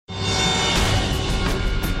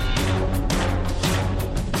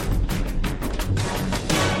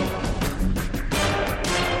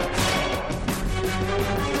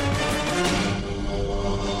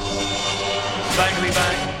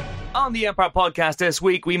On the Empire Podcast this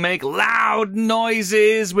week, we make loud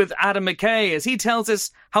noises with Adam McKay as he tells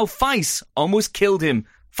us how Vice almost killed him.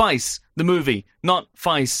 Vice, the movie, not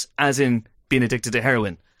Vice as in being addicted to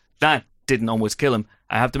heroin. That didn't almost kill him.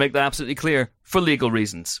 I have to make that absolutely clear for legal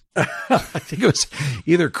reasons. I think it was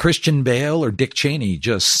either Christian Bale or Dick Cheney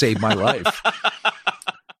just saved my life.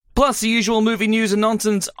 Plus the usual movie news and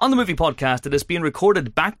nonsense on the movie podcast that is being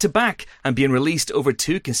recorded back-to-back and being released over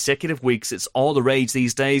 2 consecutive weeks. It's all the rage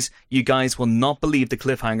these days. You guys will not believe the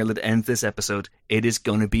cliffhanger that ends this episode. It is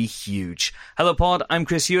going to be huge. Hello, Pod. I'm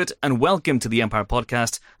Chris Hewitt, and welcome to the Empire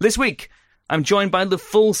Podcast. This week, I'm joined by the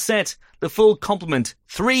full set, the full complement,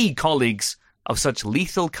 3 colleagues of such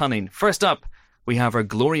lethal cunning. First up, we have our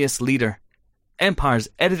glorious leader, Empire's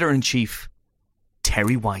Editor-in-Chief,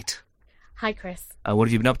 Terri White. Hi, Chris. What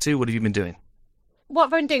have you been up to? What have you been doing? What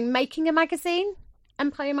have I been doing? Making a magazine?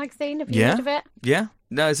 Empire magazine? Have you heard of it? Yeah?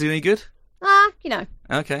 No, is it any good?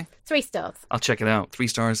 Okay. 3 stars. I'll check it out. 3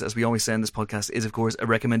 stars, as we always say in this podcast, is, of course, a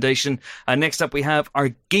recommendation. Next up, we have our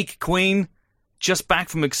geek queen, just back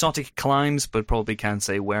from exotic climes, but probably can't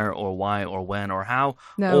say where or why or when or how.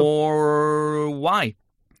 No. Or why.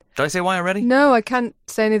 Did I say why already? No, I can't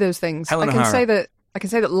say any of those things. Helen I can O'Hara.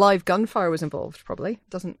 say that live gunfire was involved, probably.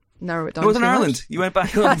 Doesn't narrow it down Northern too much. Ireland. You went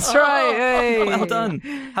back. That's right. Hey. Well done.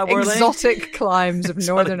 How were they? Exotic climes of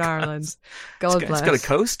Northern Ireland. God bless. It's got a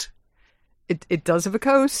coast. It does have a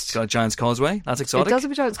coast. It's got a Giant's Causeway. That's exotic. It does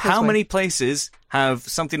have a Giant's Causeway. How many places have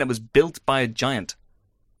something that was built by a giant?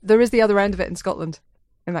 There is the other end of it in Scotland,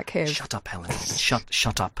 in that cave. Shut up, Helen.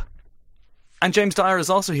 Shut up. And James Dyer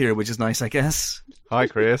is also here, which is nice, I guess. Hi,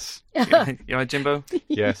 Chris. You all right, Jimbo?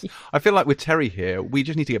 Yes. I feel like with Terry here, we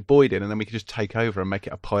just need to get Boyd in and then we can just take over and make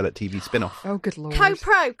it a pilot TV spin-off. Oh, good lord.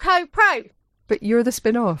 Co-pro. But you're the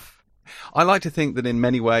spin-off. I like to think that in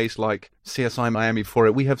many ways, like CSI Miami before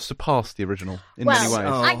it, we have surpassed the original in many ways.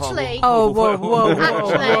 Actually... Whoa.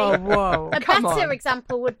 A better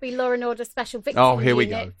example would be Law & Order Special Victims Oh, here we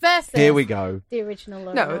Unit go. versus Here we go. the original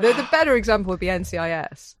Law & No, Order. the better example would be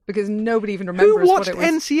NCIS, because nobody even remembers Who watched what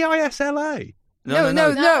it was. NCIS LA? No.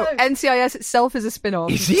 NCIS itself is a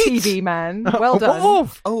spin-off. Is it? TV man. Well done.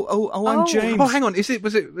 I'm James. Oh, hang on.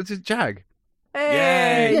 Was it Jag?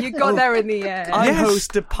 Hey, Yay. you got there in the end. I Yes.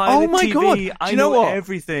 host a pilot Oh my TV. God. Do I you know know what?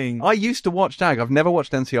 everything. I used to watch Jag. I've never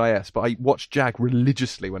watched NCIS, but I watched Jag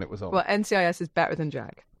religiously when it was on. Well, NCIS is better than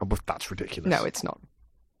Jag. Oh, but that's ridiculous. No, it's not.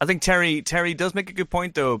 I think Terry does make a good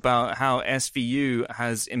point, though, about how SVU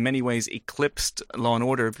has, in many ways, eclipsed Law and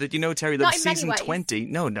Order. But did you know, Terry, that Not in many season ways. 20...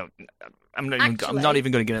 No. I'm not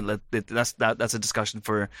even going to get into it. That's a discussion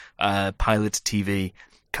for pilot TV.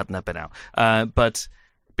 Cutting that bit out. But...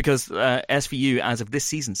 Because SVU, as of this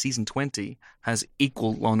season, season 20, has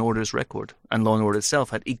equalled Law & Order's record. And Law & Order itself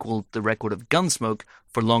had equalled the record of Gunsmoke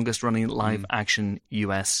for longest-running live-action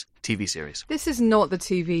US TV series. This is not the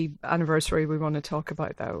TV anniversary we want to talk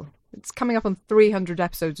about, though. It's coming up on 300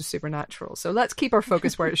 episodes of Supernatural, so let's keep our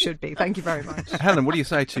focus where it should be. Thank you very much. Helen, what do you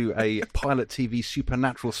say to a pilot TV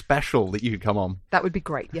Supernatural special that you could come on? That would be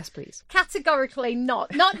great. Yes, please. Categorically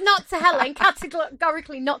not. Not to Helen.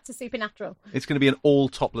 Categorically not to Supernatural. It's going to be an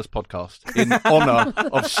all-topless podcast in honour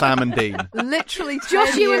of Sam and Dean. Literally 10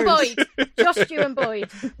 Just you and years. Boyd. Just you and Boyd.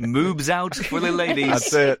 Moves out for the ladies.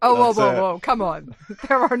 That's it. Oh, That's whoa. Come on.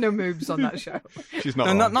 There are no moves on that show. it. She's not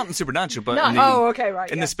No, wrong. not in Supernatural, but No. in the, Oh, okay, right.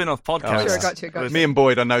 in yeah. the spin-off podcast. Sure, got you. Me and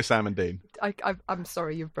Boyd are no Sam and Dean. I'm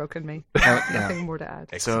sorry, you've broken me. Yeah. Nothing more to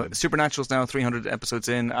add. So Supernatural's now 300 episodes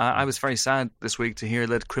in. I was very sad this week to hear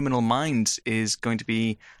that Criminal Minds is going to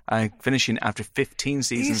be finishing after 15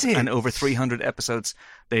 seasons and over 300 episodes.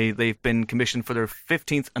 They've been commissioned for their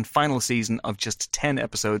 15th and final season of just 10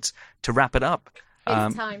 episodes to wrap it up.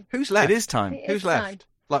 It's time. Who's left? It is time. It Who's is left? time.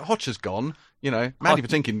 Like, Hotch has gone. You know, Mandy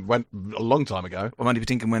Patinkin went a long time ago. Well, Mandy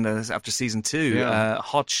Patinkin went after season 2. Yeah.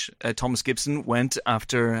 Hotch, Thomas Gibson went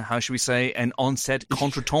after, how should we say, an on-set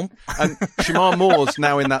contretemps. And Shamar Moore's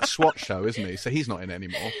now in that SWAT show, isn't he? So he's not in it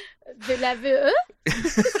anymore.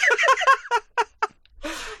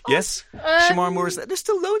 Yes, Shamar Moore's. There's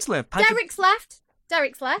still loads left. Derek's left.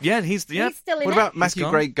 Yeah, he's still in What it. about Matthew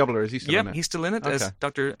gone. Gray Gubler? Is he still in Yep, it? he's still in it Okay. as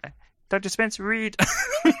Dr. Spencer Reed.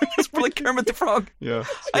 It's like Kermit the Frog. Yeah.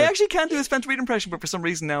 I actually can't do a Spencer Reed impression, but for some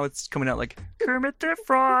reason now it's coming out like Kermit the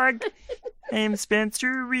Frog. I'm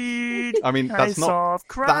Spencer Reed. I mean, that's not solve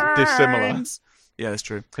that dissimilar. crimes. Yeah, that's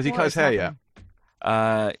true. Has he cut his hair yet?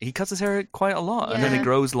 He cuts his hair quite a lot, and then Yeah. it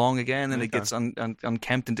grows long again, and it Okay. gets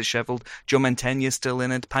unkempt and dishevelled. Joe Mantegna's still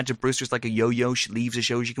in it. Paget Brewster's like a yo-yo. She leaves the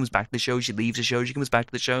show, she comes back to the show, she leaves the show, she comes back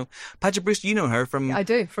to the show. Paget Brewster, you know her from... I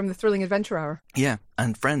do, from the Thrilling Adventure Hour. Yeah,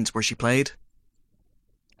 and Friends, where she played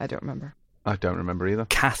I don't remember. I don't remember either.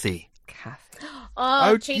 Kathy. Kathy.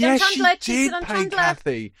 Oh, Cheatham yes, Chandler. she did Cheatham pay Chandler.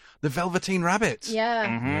 Kathy, the Velveteen Rabbit. Yeah.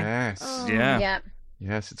 Yes. Oh, Yeah. yeah.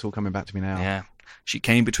 Yes, it's all coming back to me now. Yeah. She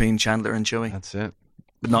came between Chandler and Joey. That's it.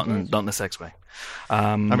 But not in a sex way.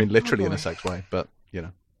 I mean, literally in a sex way, but, you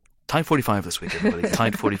know. Tide 45 this week, everybody.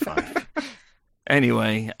 Tide 45.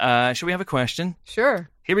 Anyway, shall we have a question? Sure.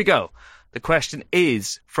 Here we go. The question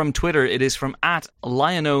is from Twitter. It is from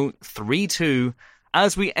 @Liono32.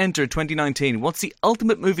 As we enter 2019, what's the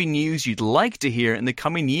ultimate movie news you'd like to hear in the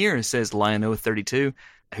coming year, says Liono32,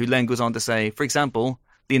 who then goes on to say, for example,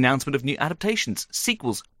 the announcement of new adaptations,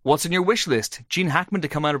 sequels. What's on your wish list? Gene Hackman to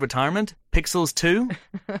come out of retirement? Pixels 2?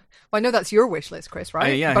 Well, I know that's your wish list, Chris,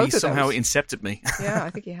 right? Yeah, Both he of somehow those. incepted me. Yeah, I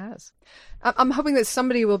think he has. I'm hoping that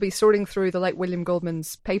somebody will be sorting through the late William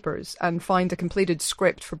Goldman's papers and find a completed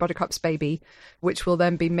script for Buttercup's Baby, which will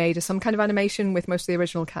then be made as some kind of animation with most of the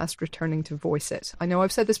original cast returning to voice it. I know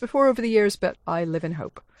I've said this before over the years, but I live in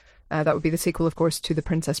hope. That would be the sequel, of course, to The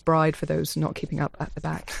Princess Bride, for those not keeping up at the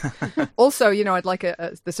back. Also, you know, I'd like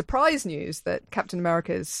the surprise news that Captain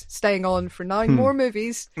America is staying on for 9 more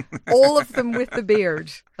movies, all of them with the beard.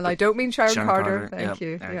 And I don't mean Sharon Carter. Thank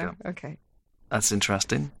you. There you Yeah, go. okay. That's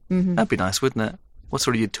interesting. Mm-hmm. That'd be nice, wouldn't it? What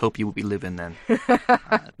sort of utopia would we live in then?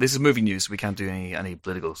 This is movie news. We can't do any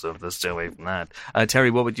political stuff. Let's stay away from that. Terry,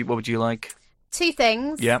 what would you like? 2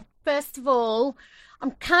 things. Yeah. First of all,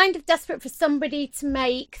 I'm kind of desperate for somebody to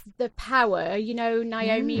make The Power, you know,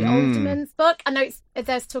 Naomi Alderman's book. I know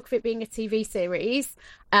there's talk of it being a TV series.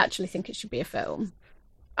 I actually think it should be a film.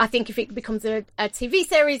 I think if it becomes a TV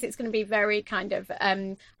series, it's going to be very kind of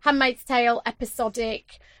Handmaid's Tale,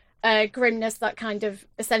 episodic, grimness that kind of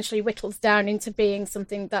essentially whittles down into being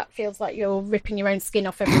something that feels like you're ripping your own skin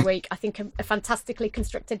off every week. I think a fantastically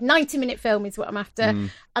constructed 90-minute film is what I'm after.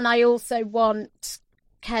 And I also want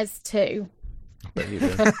Kes 2. But you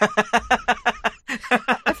do. I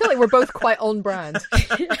feel like we're both quite on brand.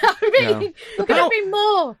 I mean, could it be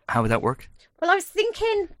more? How would that work? Well, I was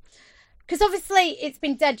thinking, because obviously it's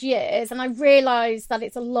been dead years, and I realise that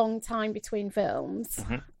it's a long time between films.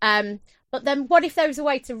 But then what if there was a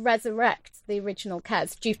way to resurrect the original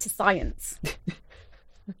Kes due to science?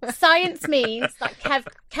 Science means that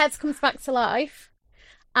Kes comes back to life,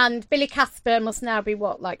 and Billy Casper must now be,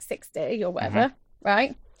 like 60 or whatever,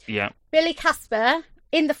 right? Yeah. Billy Casper,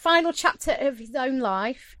 in the final chapter of his own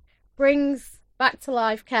life, brings back to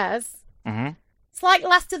life Kes. It's like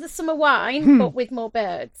Last of the Summer Wine, but with more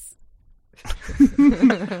birds.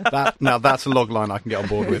 Now that's a log line I can get on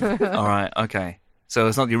board with. All right. Okay. So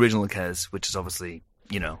it's not the original Kes, which is obviously,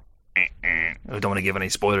 you know, I don't want to give any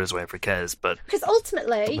spoilers away for Kes, but Because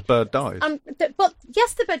ultimately, The bird dies. but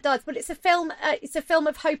yes, the bird dies. But it's a film. It's a film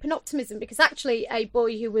of hope and optimism, because actually, a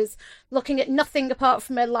boy who was looking at nothing apart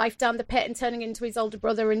from a life down the pit and turning into his older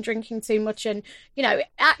brother and drinking too much, and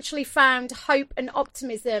actually found hope and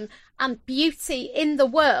optimism and beauty in the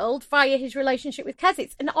world via his relationship with Kes.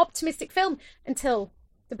 It's an optimistic film until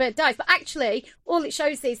the bird dies. But actually, all it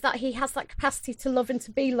shows is that he has that capacity to love and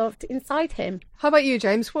to be loved inside him. How about you,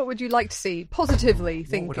 James? What would you like to see? Positively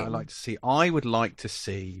thinking. What would I like to see? I would like to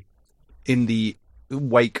see, in the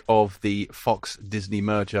wake of the Fox-Disney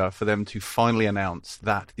merger, for them to finally announce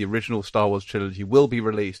that the original Star Wars trilogy will be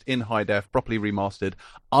released in high def, properly remastered,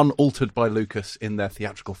 unaltered by Lucas in their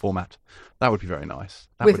theatrical format. That would be very nice.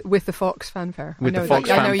 With the Fox fanfare. With the Fox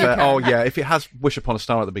fanfare. Oh, yeah. If it has Wish Upon a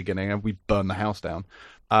Star at the beginning and we burn the house down.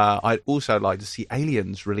 I'd also like to see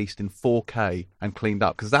Aliens released in 4K and cleaned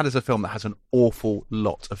up, because that is a film that has an awful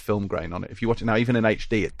lot of film grain on it. If you watch it now, even in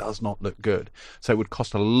HD, it does not look good. So it would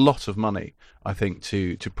cost a lot of money, I think,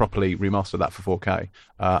 to properly remaster that for 4K.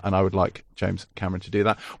 And I would like James Cameron to do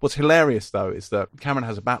that. What's hilarious, though, is that Cameron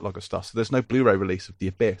has a backlog of stuff. So there's no Blu-ray release of The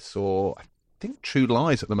Abyss or I think True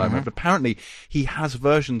Lies at the moment. But apparently he has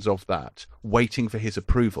versions of that waiting for his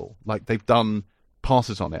approval. Like, they've done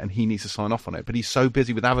passes on it and he needs to sign off on it, but he's so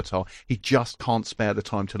busy with Avatar he just can't spare the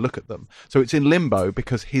time to look at them, so it's in limbo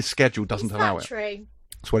because his schedule doesn't allow it. True.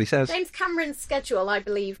 That's what he says. James Cameron's schedule, I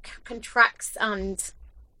believe, contracts and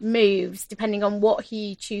moves depending on what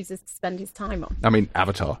he chooses to spend his time on. I mean,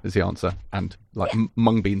 Avatar is the answer, and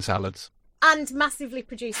mung bean salads. And massively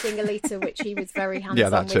producing Alita, which he was very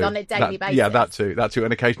hands-on with on a daily basis. Yeah, that too.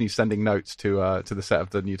 And occasionally sending notes to the set of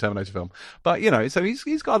the new Terminator film. But, so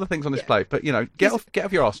he's got other things on his plate. But, get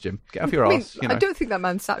off your arse, Jim. Get off your arse. I don't think that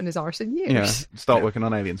man sat in his arse in years. Yeah, start working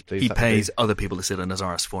on Aliens, please. He pays other people to sit on his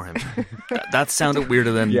arse for him. That sounded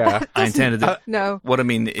weirder than I intended it. No. What I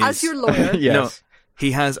mean is... As your lawyer... Yes. No,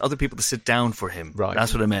 he has other people to sit down for him. Right.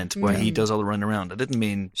 That's what I meant, where he does all the running around. I didn't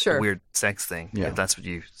mean a weird sex thing, if that's what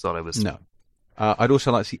you thought I was... No. I'd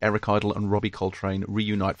also like to see Eric Idle and Robbie Coltrane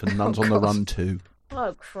reunite for Nuns on the Run 2.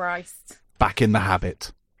 Oh, Christ. Back in the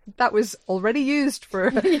Habit. That was already used for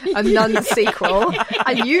a Nun sequel,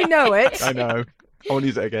 and you know it. I know. I want to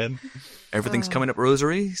use it again. Everything's coming up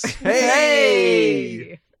rosaries.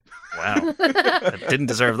 Hey! Wow. I didn't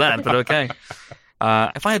deserve that, but okay.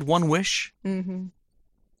 If I had one wish,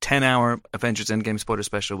 10-hour Avengers Endgame spoiler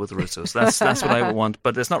special with the Russos. That's what I would want,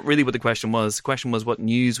 but that's not really what the question was. The question was, what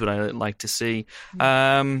news would I like to see?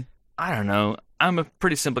 I don't know. I'm a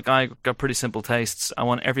pretty simple guy, got pretty simple tastes. I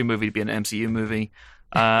want every movie to be an MCU movie.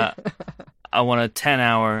 I want a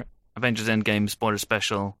 10-hour Avengers Endgame spoiler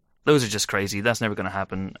special. Those are just crazy. That's never going to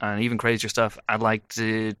happen. And even crazier stuff, I'd like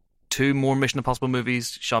to 2 more Mission Impossible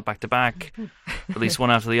movies shot back to back, released one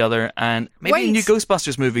after the other, and maybe a new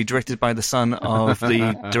Ghostbusters movie directed by the son of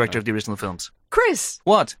the director of the original films. Chris!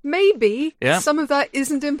 What? Maybe some of that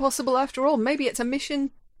isn't impossible after all. Maybe it's a mission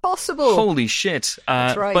possible. Holy shit.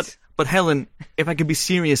 That's right. But Helen, if I could be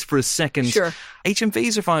serious for a second, sure.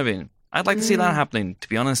 HMVs are 5 I'd like to see that happening, to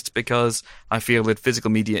be honest, because I feel that physical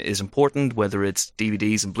media is important, whether it's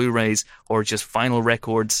DVDs and Blu-rays or just vinyl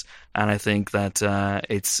records. And I think that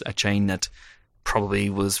it's a chain that probably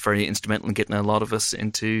was very instrumental in getting a lot of us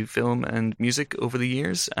into film and music over the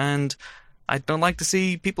years. And I don't like to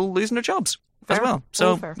see people losing their jobs as well.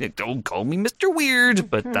 So don't call me Mr. Weird,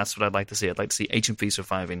 but that's what I'd like to see. I'd like to see HMV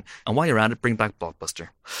surviving. And while you're at it, bring back Blockbuster.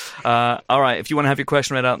 All right, if you want to have your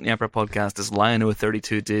question read out in the Emperor podcast, as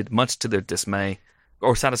Lion032 did, much to their dismay,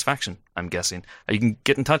 or satisfaction, I'm guessing. You can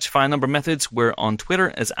get in touch via a number of methods. We're on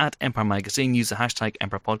Twitter as @Empire Magazine. Use the hashtag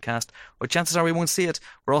Empire Podcast, or chances are we won't see it.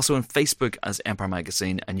 We're also on Facebook as Empire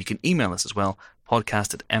Magazine, and you can email us as well,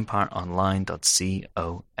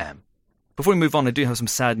 podcast@empireonline.com. Before we move on, I do have some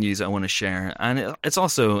sad news I want to share, and it's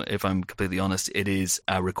also, if I'm completely honest, it is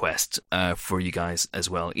a request for you guys as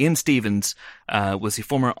well. Ian Stevens was the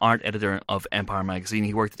former art editor of Empire Magazine.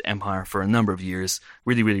 He worked at Empire for a number of years.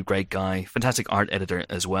 Really, really great guy. Fantastic art editor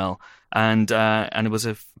as well. And it was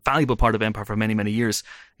a valuable part of Empire for many, many years.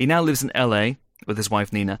 He now lives in LA with his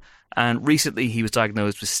wife Nina, and recently he was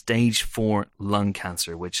diagnosed with stage 4 lung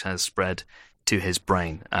cancer, which has spread to his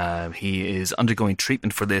brain. He is undergoing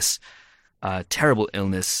treatment for this terrible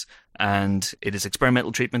illness, and it is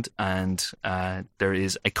experimental treatment, and there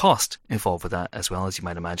is a cost involved with that as well, as you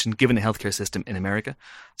might imagine, given the healthcare system in America.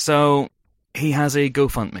 So he has a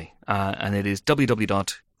GoFundMe, and it is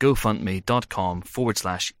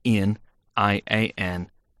www.gofundme.com/Ian, IAN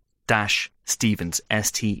Stevens,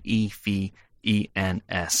 STEVENS.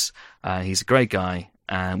 He's a great guy,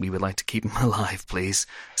 and we would like to keep him alive, please.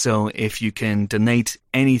 So if you can donate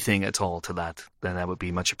anything at all to that, then that would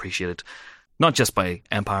be much appreciated. Not just by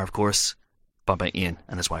Empire, of course, but by Ian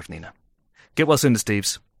and his wife, Nina. Get well soon to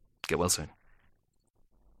Steves. Get well soon.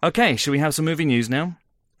 Okay, should we have some movie news now?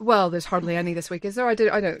 Well, there's hardly any this week, is there? I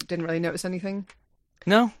didn't really notice anything.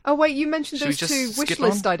 No? Oh, wait, you mentioned those 2 wish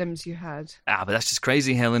list items you had. But that's just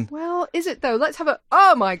crazy, Helen. Well, is it, though? Let's have a...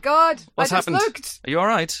 Oh, my God! What's happened? Looked. Are you all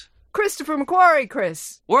right? Christopher McQuarrie,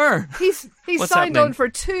 Chris. Where? He's signed on for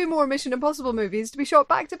 2 more Mission Impossible movies to be shot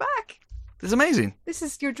back to back. This is amazing. This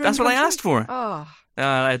is your dream. That's what I asked for. Oh.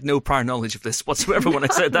 I had no prior knowledge of this whatsoever when I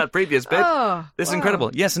said that previous bit. This is incredible.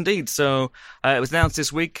 Yes, indeed. So it was announced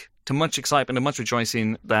this week, to much excitement and much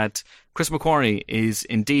rejoicing, that Chris McQuarrie is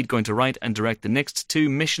indeed going to write and direct the next 2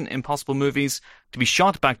 Mission Impossible movies to be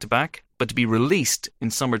shot back to back, but to be released in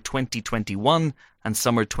summer 2021 and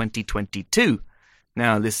summer 2022.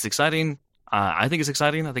 Now, this is exciting. I think it's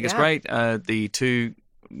exciting. I think it's great. The 2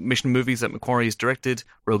 Mission movies that McQuarrie has directed,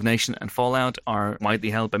 Rogue Nation and Fallout, are widely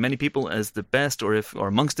held by many people as the best, or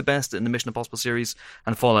amongst the best in the Mission Impossible series.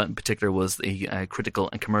 And Fallout in particular was the critical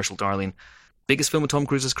and commercial darling. Biggest film of Tom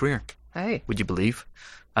Cruise's career. Hey. Would you believe?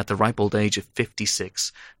 At the ripe old age of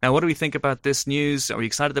 56. Now, what do we think about this news? Are we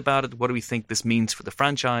excited about it? What do we think this means for the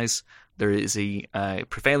franchise? There is a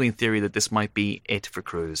prevailing theory that this might be it for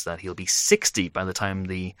Cruise, that he'll be 60 by the time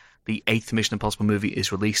the 8th Mission Impossible movie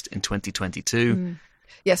is released in 2022.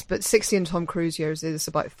 Yes, but 60 in Tom Cruise years is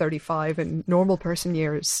about 35 in normal person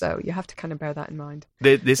years, so you have to kind of bear that in mind.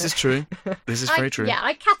 This is true. This is very true. Yeah,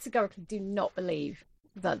 I categorically do not believe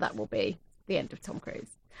that will be the end of Tom Cruise.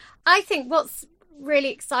 I think what's really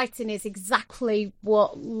exciting is exactly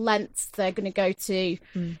what lengths they're going to go to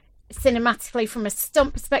cinematically from a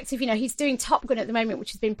stunt perspective. You know, he's doing Top Gun at the moment,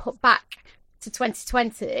 which has been put back to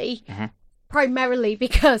 2020, primarily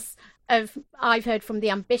because of, I've heard from the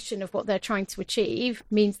ambition of what they're trying to achieve,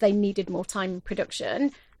 means they needed more time in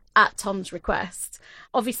production at Tom's request.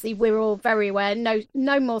 Obviously, we're all very aware,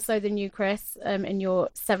 no more so than you, Chris, in your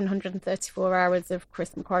 734 hours of Chris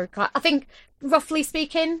McQuarrie. I think roughly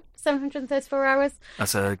speaking, 734 hours.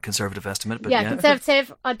 That's a conservative estimate, but yeah,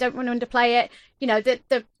 conservative. I don't want to underplay it. You know,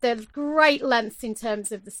 the great lengths in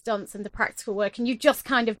terms of the stunts and the practical work, and you just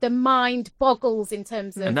kind of, the mind boggles in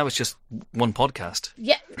terms of... And that was just one podcast.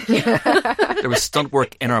 Yeah. There was stunt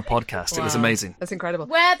work in our podcast. Wow. It was amazing. That's incredible.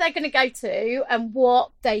 Where they're going to go to and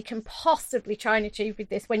what they can possibly try and achieve with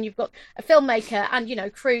this, when you've got a filmmaker and, you know,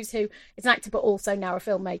 Cruise, who is an actor but also now a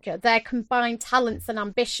filmmaker, their combined talents and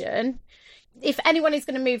ambition. If anyone is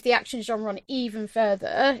going to move the action genre on even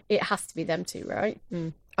further, it has to be them two, right?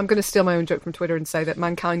 I'm going to steal my own joke from Twitter and say that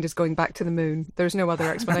mankind is going back to the moon. There's no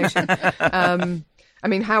other explanation. I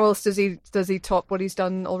mean, how else does he top what he's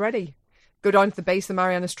done already? Go down to the base of the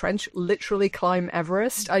Marianas Trench, literally climb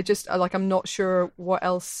Everest. I'm not sure what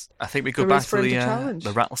else. I think we go back to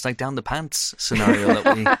the rattlesnake down the pants scenario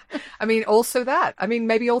that we. I mean, also that. I mean,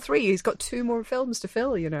 maybe all three. He's got 2 more films to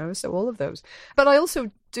fill, you know. So all of those. But I also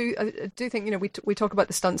do think, you know, we talk about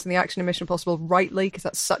the stunts and the action in Mission Impossible rightly because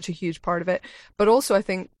that's such a huge part of it. But also, I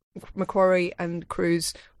think Macquarie and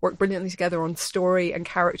Cruise work brilliantly together on story and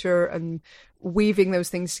character and weaving those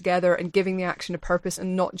things together and giving the action a purpose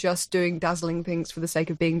and not just doing dazzling things for the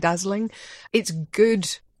sake of being dazzling. It's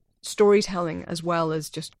good storytelling as well as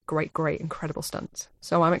just great, incredible stunts.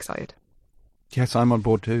 So I'm excited. Yes, I'm on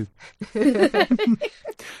board too.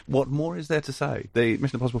 What more is there to say? The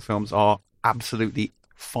Mission Impossible films are absolutely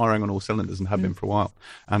firing on all cylinders and have been for a while.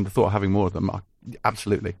 And the thought of having more of them,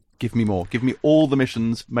 absolutely. Give me more. Give me all the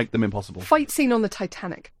missions, make them impossible. Fight scene on the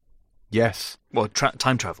Titanic. Yes. Well,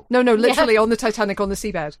 time travel. No, literally on the Titanic on the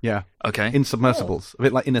seabed. Yeah. Okay. In submersibles. A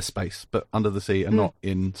bit like Inner Space, but under the sea and not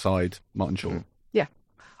inside Martin Shaw. Yeah.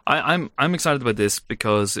 I'm excited about this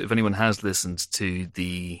because if anyone has listened to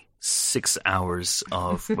the 6 hours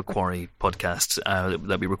of Macquarie podcast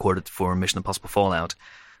that we recorded for Mission Impossible Fallout,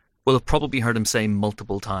 will have probably heard him say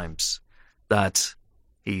multiple times that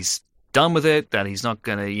he's done with it, that he's not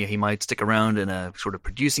gonna, he might stick around in a sort of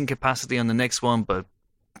producing capacity on the next one, but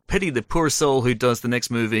pity the poor soul who does the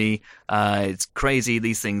next movie. It's crazy,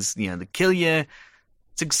 these things, you know, they kill you.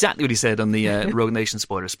 It's exactly what he said on the Rogue Nation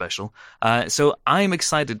spoiler special. So I'm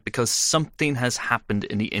excited because something has happened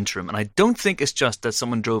in the interim, and I don't think it's just that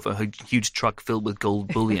someone drove a huge truck filled with gold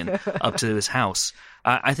bullion up to his house.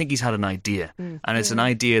 I think he's had an idea, and it's an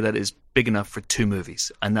idea that is big enough for 2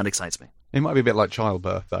 movies, and that excites me. It might be a bit like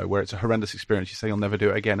childbirth, though, where it's a horrendous experience. You say you'll never do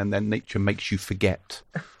it again, and then nature makes you forget.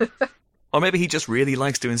 Or maybe he just really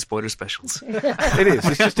likes doing spoiler specials. It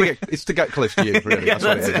is. It's to get close to you, really. Yeah, that's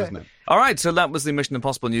what it is, isn't it? All right, so that was the Mission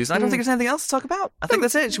Impossible news. I don't think there's anything else to talk about. I think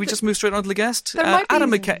that's it. Should we just move straight on to the guest?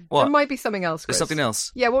 Adam McKay. What? There might be something else, Chris. There's something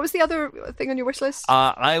else. Yeah, what was the other thing on your wish list?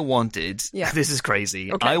 I wanted, this is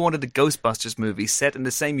crazy, okay. I wanted a Ghostbusters movie set in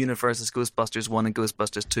the same universe as Ghostbusters 1 and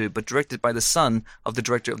Ghostbusters 2, but directed by the son of the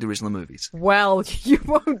director of the original movies. Well, you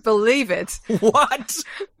won't believe it. What?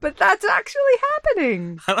 But that's actually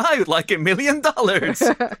happening. And I would like $1 million.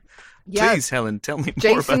 Yeah. Please, Helen, tell me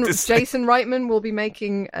more about this. Jason Reitman will be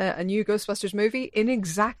making a new Ghostbusters movie in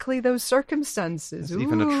exactly those circumstances. There's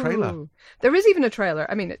even a trailer. There is even a trailer.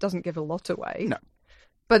 I mean, it doesn't give a lot away. No.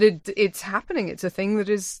 But it's happening. It's a thing that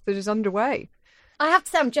is underway. I have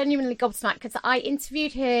to say I'm genuinely gobsmacked because I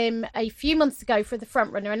interviewed him a few months ago for The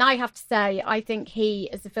Frontrunner, and I have to say I think he,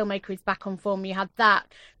 as a filmmaker, is back on form. You had that,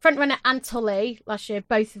 Frontrunner and Tully last year,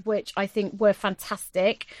 both of which I think were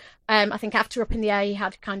fantastic. I think after Up in the Air, he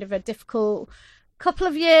had kind of a difficult couple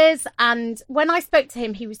of years, and when I spoke to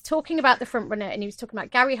him, he was talking about The Frontrunner, and he was talking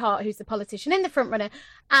about Gary Hart, who's the politician in The Frontrunner,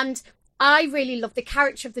 and I really love the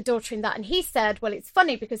character of the daughter in that. And he said, well, it's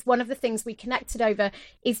funny because one of the things we connected over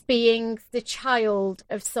is being the child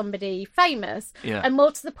of somebody famous. Yeah. And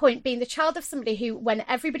more to the point, being the child of somebody who, when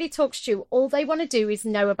everybody talks to you, all they want to do is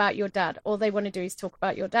know about your dad. All they want to do is talk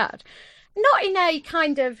about your dad. Not in a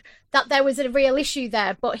kind of that there was a real issue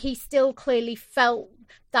there, but he still clearly felt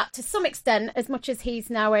that to some extent, as much as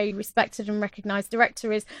he's now a respected and recognised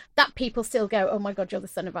director, is that people still go, oh my God, you're the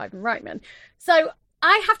son of Ivan Reitman. So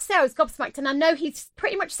I have to say I was gobsmacked, and I know he's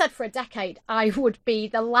pretty much said for a decade I would be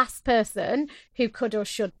the last person who could or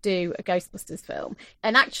should do a Ghostbusters film.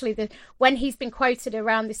 And actually, when he's been quoted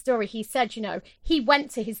around this story, he said, you know, he went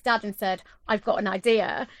to his dad and said, I've got an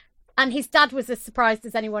idea. And his dad was as surprised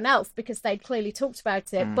as anyone else because they'd clearly talked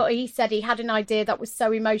about it. But he said he had an idea that was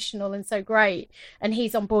so emotional and so great, and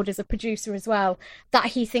he's on board as a producer as well, that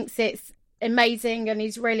he thinks it's amazing and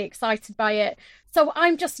he's really excited by it. So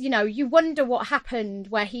I'm just, you know, you wonder what happened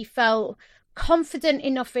where he felt confident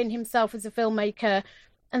enough in himself as a filmmaker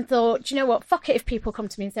and thought, do you know what, fuck it if people come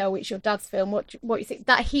to me and say, oh, it's your dad's film, what you think,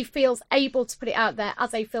 that he feels able to put it out there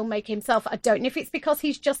as a filmmaker himself. I don't know if it's because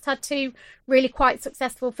he's just had 2 really quite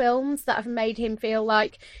successful films that have made him feel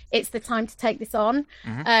like it's the time to take this on.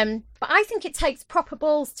 But I think it takes proper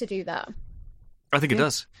balls to do that. I think it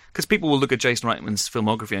does. Because people will look at Jason Reitman's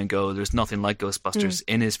filmography and go, there's nothing like Ghostbusters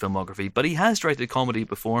in his filmography. But he has directed comedy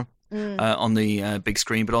before on the big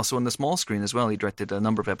screen, but also on the small screen as well. He directed a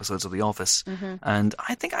number of episodes of The Office. And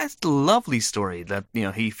I think it's a lovely story that, you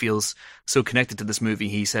know, he feels so connected to this movie.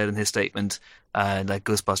 He said in his statement that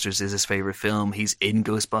Ghostbusters is his favourite film. He's in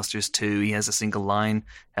Ghostbusters 2. He has a single line.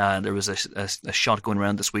 There was a shot going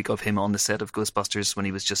around this week of him on the set of Ghostbusters when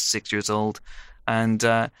he was just 6 years old. And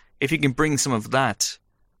if you can bring some of that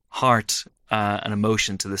heart and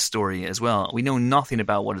emotion to this story as well. We know nothing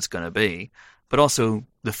about what it's going to be, but also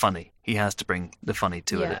the funny. He has to bring the funny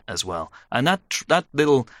to it as well. And that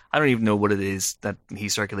little, I don't even know what it is that he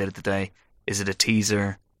circulated today. Is it a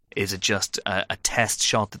teaser? Is it just a test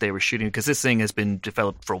shot that they were shooting? Because this thing has been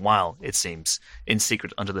developed for a while, it seems, in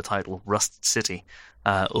secret under the title Rust City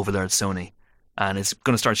over there at Sony. And it's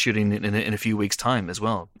going to start shooting in a few weeks' time as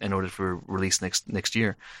well, in order for release next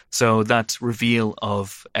year. So that reveal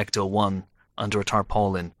of Ecto-1 under a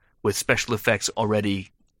tarpaulin with special effects already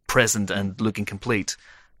present and looking complete,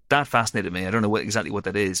 that fascinated me. I don't know exactly what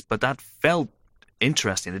that is, but that felt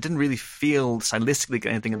interesting. It didn't really feel stylistically like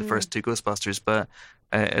anything in the first 2 Ghostbusters, but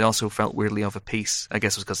it also felt weirdly of a piece. I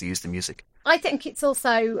guess it was because they used the music. I think it's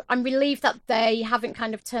also, I'm relieved that they haven't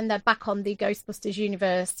kind of turned their back on the Ghostbusters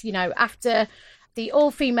universe, you know, after the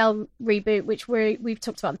all-female reboot, which we've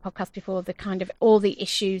talked about in the podcast before, the kind of all the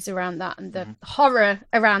issues around that and the horror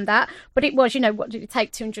around that. But it was, you know, what did it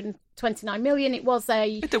take? 229 million. It was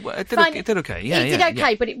It did okay. Yeah, it did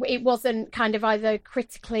okay, but it wasn't kind of either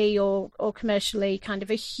critically or commercially kind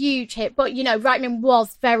of a huge hit. But, you know, Reitman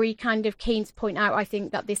was very kind of keen to point out, I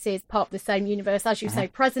think, that this is part of the same universe, as you say,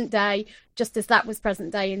 present day, just as that was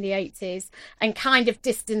present day in the 80s, and kind of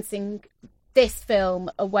distancing this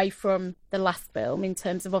film away from the last film in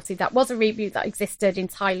terms of, obviously, that was a reboot that existed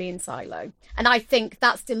entirely in silo. And I think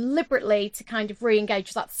that's deliberately to kind of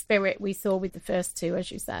re-engage that spirit we saw with the first 2,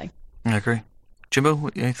 as you say. I agree. Jimbo,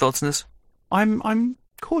 any thoughts on this? I'm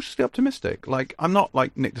cautiously optimistic. Like, I'm not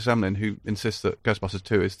like Nick DeSemlin, who insists that Ghostbusters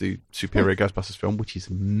 2 is the superior Ghostbusters film, which is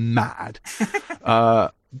mad.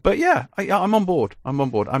 But yeah, I'm on board.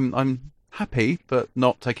 I'm happy, but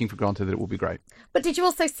not taking for granted that it will be great. But did you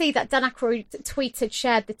also see that Dan Aykroyd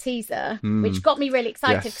shared the teaser, which got me really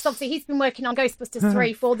excited, because obviously he's been working on Ghostbusters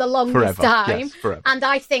 3 for the longest time. Yes, forever. And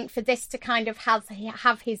I think for this to kind of have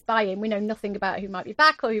his buy-in, we know nothing about who might be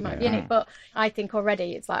back or who might be in it, but I think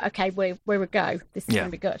already it's like, okay, we're a go. This is going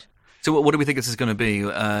to be good. So what do we think this is going to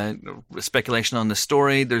be? Speculation on the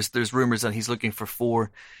story. There's rumours that he's looking for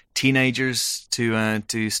 4 teenagers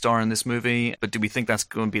to star in this movie. But do we think that's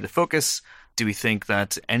going to be the focus? Do we think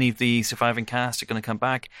that any of the surviving cast are going to come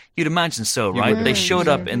back? You'd imagine so, right? They showed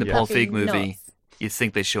up in the Paul Feig movie. Nuts. You'd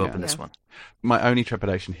think they'd show up in this one. My only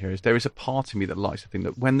trepidation here is there is a part of me that likes to think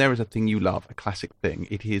that when there is a thing you love, a classic thing,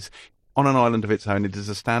 it is on an island of its own, it is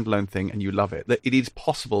a standalone thing and you love it, that it is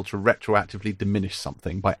possible to retroactively diminish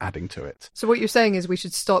something by adding to it. So what you're saying is we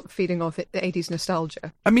should stop feeding off the 80s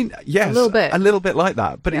nostalgia. I mean, yes, a little bit like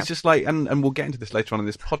that, but it's just like, and we'll get into this later on in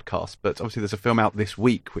this podcast, but obviously there's a film out this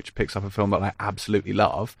week which picks up a film that I absolutely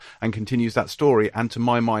love and continues that story, and to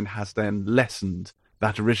my mind has then lessened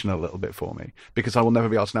that original a little bit for me, because I will never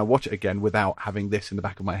be able to now watch it again without having this in the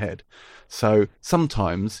back of my head. So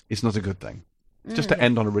sometimes it's not a good thing. Just to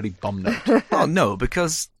end on a really bum note. Oh no,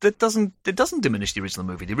 because it doesn't diminish the original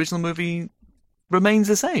movie. The original movie remains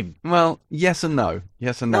the same. Well, yes and no.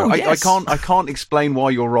 Yes and no. Oh, yes. I can't explain why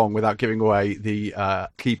you're wrong without giving away the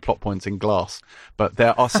key plot points in Glass. But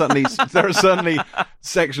there are certainly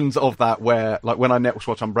sections of that where, like when I next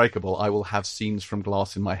watch Unbreakable, I will have scenes from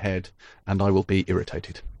Glass in my head and I will be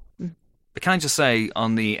irritated. But can I just say,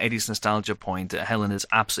 on the 80s nostalgia point, Helen is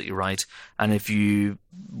absolutely right. And if you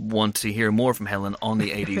want to hear more from Helen on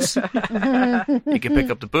the 80s, you can pick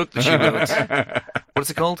up the book that she wrote. What's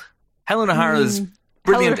it called? Helen O'Hara's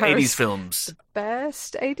brilliant 80s films. The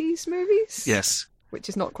best 80s movies? Yes. Which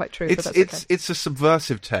is not quite true, but that's okay. It's a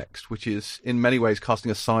subversive text, which is in many ways casting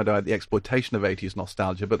a side-eye at the exploitation of 80s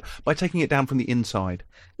nostalgia, but by taking it down from the inside.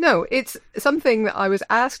 No, it's something that I was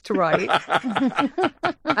asked to write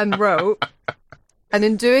and wrote, and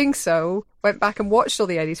in doing so, went back and watched all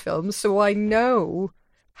the 80s films, so I know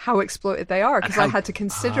how exploited they are, because I had to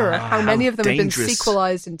consider how many of them dangerous. have been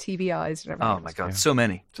sequelized and TVI'd and everything. Oh my God, so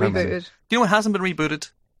many. Rebooted. Do you know what hasn't been rebooted?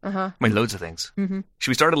 I mean, loads of things. Should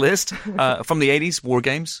we start a list? From the 80s, War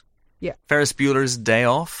Games. Yeah. Ferris Bueller's Day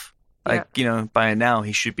Off. Like, by now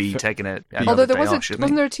he should be taking it. Although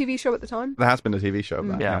wasn't there a TV show at the time? There has been a TV show of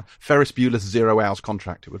that. Yeah. Ferris Bueller's 0 Hours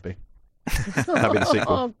Contract, it would be. That'd be the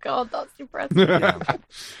sequel. Oh, God, that's depressing.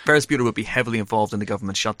 Ferris Bueller would be heavily involved in the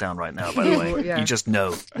government shutdown right now, by the way. Yeah. You just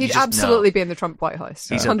know. He'd absolutely be in the Trump White House.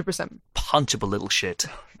 He's 100%. Punchable little shit.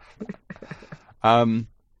 The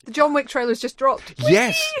John Wick trailer's just dropped.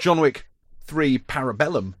 Yes, John Wick 3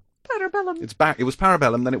 Parabellum. Parabellum. It's back. It was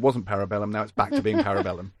Parabellum, then it wasn't Parabellum. Now it's back to being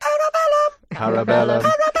Parabellum. Parabellum.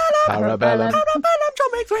 Parabellum. John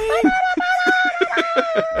Wick 3.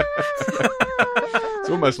 It's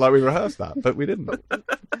almost like we rehearsed that, but we didn't.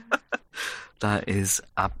 That is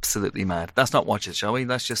absolutely mad. Let's not watch it, shall we?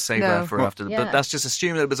 Let's just save that for after. Yeah. But let's just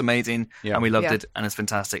assume that it was amazing and we loved it and it's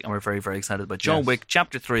fantastic and we're very, very excited about John Wick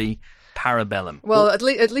Chapter 3 Parabellum. Well, at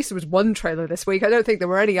least there was one trailer this week. I don't think there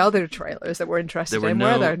were any other trailers that we're interested in.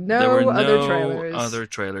 Were there? No other trailers. Other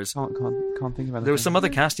trailers. Can't think of anything. There was some other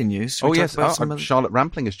casting news. Oh, yes. Charlotte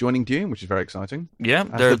Rampling is joining Dune, which is very exciting. Yeah,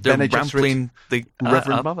 As they're the Bene rampling the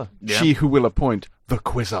Reverend Mother. Yeah. She who will appoint the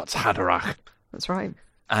Kwisatz Haderach. That's right.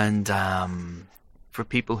 And for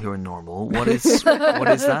people who are normal, what is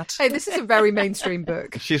that? Hey, this is a very mainstream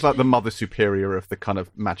book. She's like the Mother Superior of the kind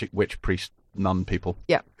of magic witch priest nun people.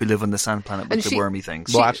 Yeah. Who live on the sand planet with the wormy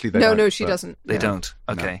things. Well, actually, they don't. No, she doesn't. They don't.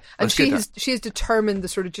 Okay. No. And she has determined the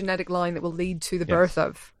sort of genetic line that will lead to the birth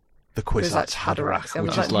of the Kwisatz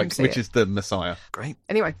Haderach, which is the Messiah. Great.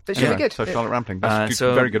 Anyway, but she'll be good. So Charlotte Rampling, that's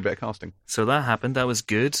a very good bit of casting. So that happened. That was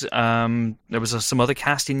good. There was some other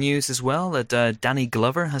casting news as well. That Danny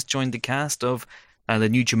Glover has joined the cast of the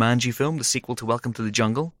new Jumanji film, the sequel to Welcome to the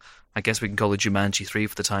Jungle. I guess we can call it Jumanji 3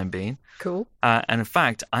 for the time being. Cool. And in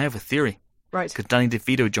fact, I have a theory. Right. Because Danny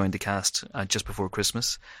DeVito joined the cast just before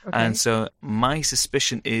Christmas. Okay. And so my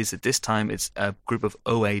suspicion is that this time it's a group of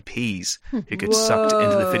OAPs who get sucked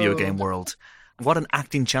into the video game world. What an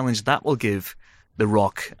acting challenge that will give The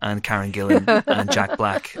Rock and Karen Gillan and Jack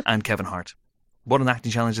Black and Kevin Hart. What an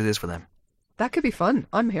acting challenge it is for them. That could be fun.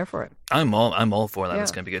 I'm here for it. I'm all for that. Yeah.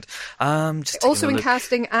 It's going to be good. Just also in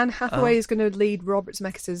casting, Anne Hathaway is going to lead Robert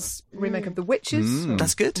Zemeckis' remake of The Witches.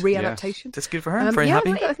 That's good. Readaptation. Yes. That's good for her. I'm very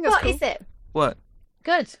happy. I think that's cool. Is it? What?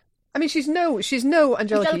 Good. I mean, she's no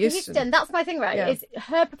Angelica Houston. That's my thing, right? Yeah. Is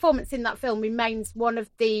her performance in that film remains one of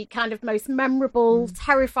the kind of most memorable,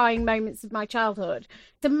 terrifying moments of my childhood.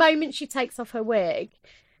 The moment she takes off her wig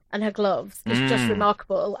and her gloves is just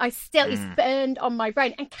remarkable. It's burned on my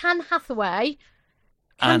brain. And Anne Hathaway,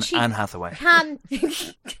 Anne Hathaway,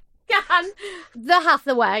 the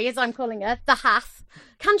Hathaway, as I'm calling her, the Hath.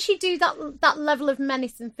 Can she do that level of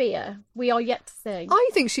menace and fear? We are yet to see. I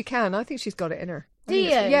think she can. I think she's got it in her. Do you?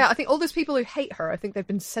 Yeah, I think all those people who hate her, I think they've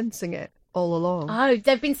been sensing it all along. Oh,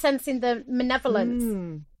 they've been sensing the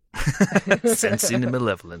malevolence. Sensing the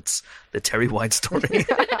malevolence. The Terri White story.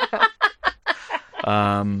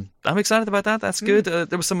 I'm excited about that. That's good.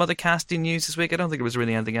 There was some other casting news this week. I don't think there was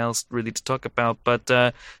really anything else really to talk about. But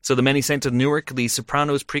so The Many Saints of Newark, the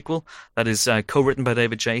Sopranos prequel, that is co-written by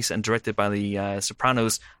David Chase and directed by the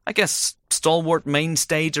Sopranos, I guess, stalwart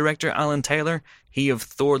mainstay director Alan Taylor. He of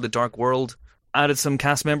Thor: The Dark World. Added some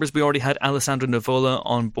cast members. We already had Alessandro Nivola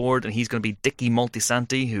on board, and he's going to be Dickie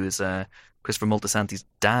Moltisanti, who is Christopher Moltisanti's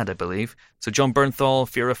dad, I believe. So John Bernthal,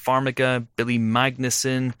 Vera Farmiga, Billy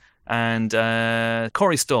Magnuson, and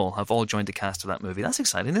Corey Stoll have all joined the cast of that movie. That's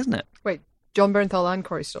exciting, isn't it? Wait, John Bernthal and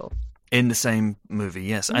Corey Stoll? In the same movie,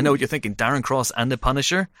 yes. I know what you're thinking. Darren Cross and The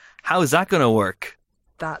Punisher? How is that going to work?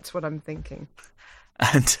 That's what I'm thinking.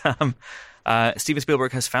 And Steven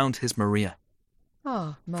Spielberg has found his Maria.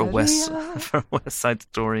 Oh, for West Side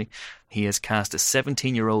Story. He has cast a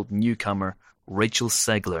 17-year-old newcomer, Rachel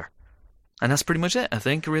Segler. And that's pretty much it, I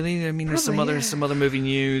think, really. I mean, there's some other movie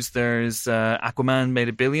news. There's Aquaman made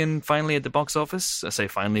 $1 billion finally at the box office. I say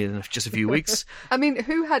finally in just a few weeks. I mean,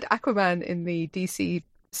 who had Aquaman in the DC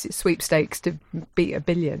sweepstakes to beat $1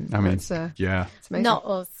 billion? I mean, it's yeah. amazing. Not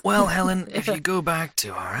us. Well, Helen, if you go back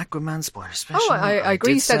to our Aquaman spoiler special... Oh, I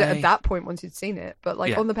agree. You said it at that point once you'd seen it, but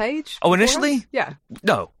on the page? Oh, initially? Us? Yeah.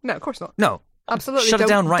 No. No, of course not. No. Absolutely. Shut it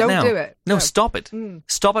down right now. Don't do it. No, stop it.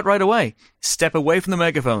 Stop it right away. Step away from the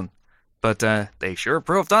megaphone. But they sure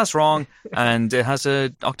proved us wrong, and it has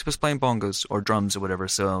a octopus playing bongos or drums or whatever.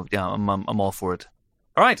 So yeah, I'm all for it.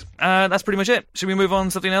 All right, that's pretty much it. Should we move on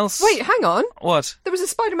to something else? Wait, hang on. What? There was a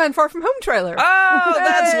Spider-Man Far From Home trailer. Oh,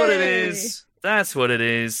 that's what it is. That's what it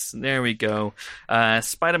is. There we go.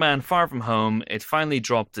 Spider-Man Far From Home. It finally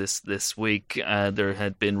dropped this week. There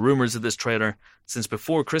had been rumors of this trailer since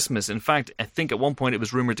before Christmas. In fact, I think at one point it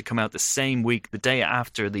was rumored to come out the same week, the day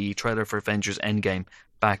after the trailer for Avengers Endgame,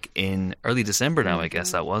 back in early December now, I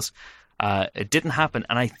guess that was. It didn't happen,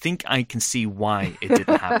 and I think I can see why it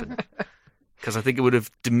didn't happen. Because I think it would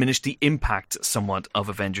have diminished the impact somewhat of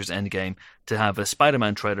Avengers Endgame to have a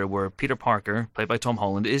Spider-Man trailer where Peter Parker, played by Tom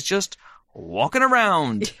Holland, is just walking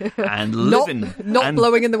around and living. Not and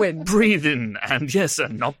blowing in the wind. breathing, and yes,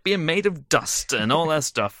 and not being made of dust and all that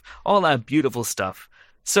stuff. All that beautiful stuff.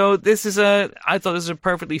 So I thought this was a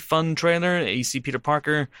perfectly fun trailer. You see Peter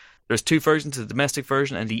Parker. There's two versions, the domestic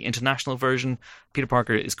version and the international version. Peter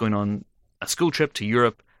Parker is going on a school trip to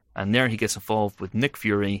Europe, and there he gets involved with Nick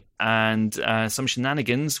Fury and some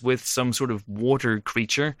shenanigans with some sort of water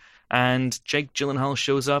creature. And Jake Gyllenhaal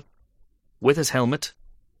shows up with his helmet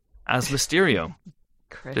as Mysterio.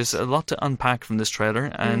 Chris. There's a lot to unpack from this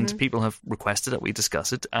trailer, and people have requested that we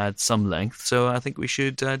discuss it at some length, so I think we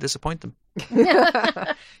should disappoint them.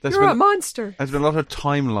 You're a monster. There's been a lot of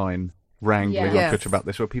timeline wrangling on Yes. Twitter about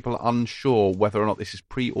this, where people are unsure whether or not this is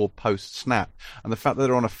pre or post Snap, and the fact that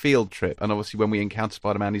they're on a field trip, and obviously when we encounter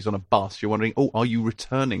Spider-Man, he's on a bus. You're wondering, are you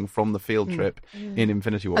returning from the field trip in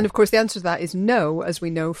Infinity War? And of course, the answer to that is no, as we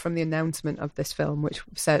know from the announcement of this film, which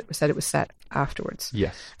said it was set afterwards.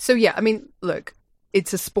 Yes. So yeah, I mean, look,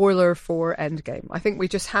 it's a spoiler for Endgame. I think we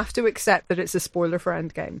just have to accept that it's a spoiler for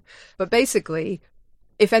Endgame. But basically,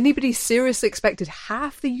 if anybody seriously expected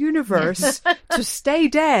half the universe to stay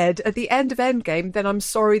dead at the end of Endgame, then I'm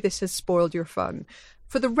sorry, this has spoiled your fun.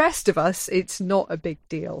 For the rest of us, it's not a big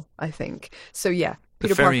deal, I think. So yeah,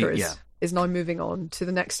 Peter Parker is now moving on to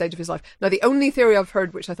the next stage of his life. Now, the only theory I've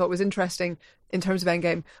heard, which I thought was interesting in terms of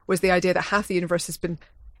Endgame, was the idea that half the universe has been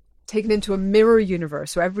taken into a mirror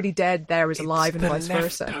universe, so everybody dead there is alive and vice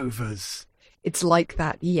versa. Leftovers. It's like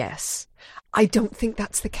that, yes. I don't think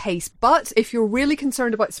that's the case. But if you're really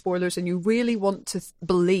concerned about spoilers and you really want to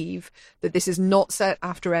believe that this is not set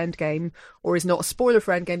after Endgame or is not a spoiler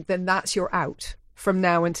for Endgame, then that's your out from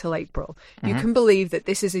now until April. You can believe that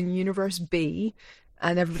this is in Universe B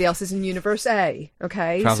and everybody else is in Universe A,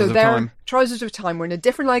 okay? Trousers so of they're Time. Trousers of Time. We're in a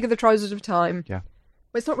different leg of the Trousers of Time. Yeah.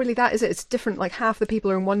 Well, it's not really that, is it? It's different. Like half the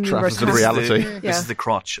people are in one universe. Trousers of reality. This is the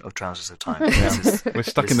crotch of Trousers of Time. We're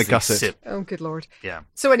stuck in the gusset. sip. Oh, good Lord. Yeah.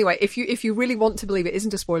 So anyway, if you really want to believe it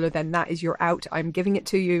isn't a spoiler, then that is your out. I'm giving it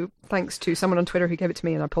to you thanks to someone on Twitter who gave it to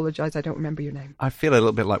me, and I apologise, I don't remember your name. I feel a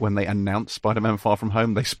little bit like when they announced Spider-Man Far From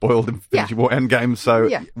Home, they spoiled Infinity War Endgame, so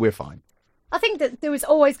we're fine. I think that there was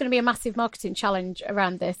always going to be a massive marketing challenge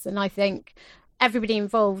around this, and I think everybody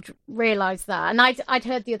involved realised that. And I'd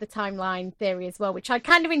heard the other timeline theory as well, which I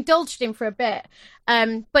kind of indulged in for a bit.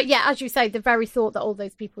 But yeah, as you say, the very thought that all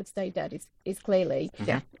those people would stay dead is clearly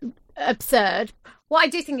absurd. What I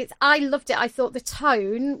do think is, I loved it. I thought the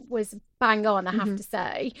tone was bang on, I have to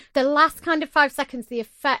say. The last kind of 5 seconds, the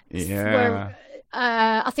effects were...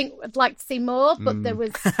 I think I'd like to see more, but there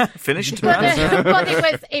was Finished. but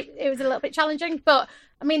it was a little bit challenging. But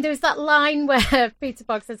I mean, there was that line where Peter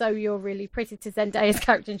Parker says, "Oh, you're really pretty," to Zendaya's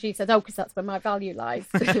character, and she says, "Oh, because that's where my value lies,"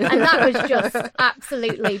 and that was just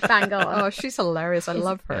absolutely bang on. Oh, she's hilarious. I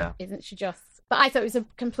love her. Isn't she just? But I thought it was a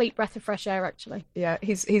complete breath of fresh air, actually. Yeah,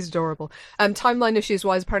 he's adorable. Timeline issues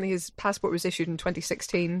wise, apparently his passport was issued in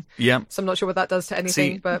 2016. Yeah. So I'm not sure what that does to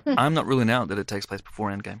anything. But I'm not ruling out that it takes place before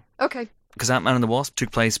Endgame. Okay. Because Ant-Man and the Wasp took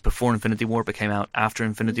place before Infinity War, but came out after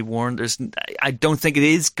Infinity War. I don't think it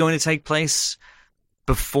is going to take place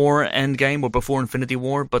before Endgame or before Infinity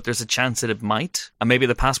War, but there's a chance that it might. And maybe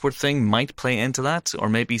the passport thing might play into that, or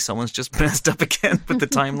maybe someone's just messed up again with the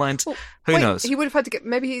timelines. Who knows? He would have had to get...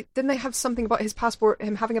 Maybe didn't they have something about his passport,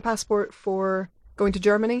 him having a passport for going to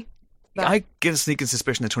Germany? I get a sneaking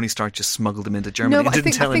suspicion that Tony Stark just smuggled him into Germany and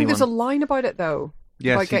didn't tell I think anyone. there's a line about it, though.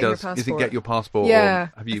 Yes, he does. Is it get your passport? Yeah.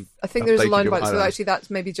 Or have you I think there's a line about it, so iPhone? actually that's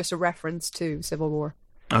maybe just a reference to Civil War.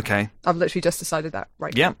 Okay. I've literally just decided that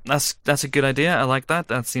right Yeah, now. that's a good idea. I like that.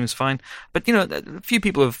 That seems fine. But, you know, a few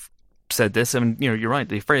people have said this. I mean, you know, you're right.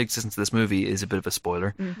 The very existence of this movie is a bit of a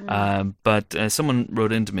spoiler. But someone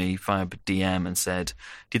wrote into me via DM and said,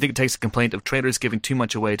 "Do you think it takes a complaint of trailers giving too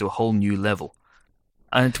much away to a whole new level?"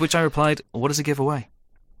 And to which I replied, what does it give away?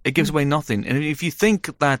 It gives away nothing. And if you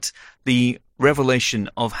think that the revelation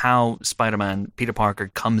of how Spider-Man, Peter Parker,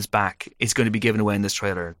 comes back is going to be given away in this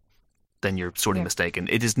trailer, then you're sorely mistaken.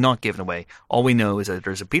 It is not given away. All we know is that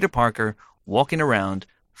there's a Peter Parker walking around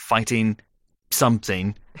fighting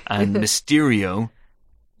something, and Mysterio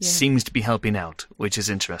seems to be helping out, which is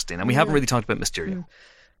interesting. And we haven't really talked about Mysterio.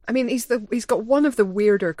 I mean, he's got one of the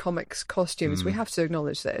weirder comics costumes. We have to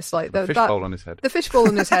acknowledge this. Like the fishbowl on his head. The fishbowl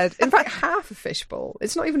on his head. In fact, half a fishbowl.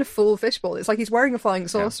 It's not even a full fishbowl. It's like he's wearing a flying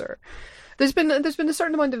saucer. There's been a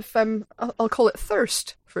certain amount of I'll call it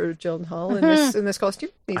thirst for Gyllenhaal in this costume.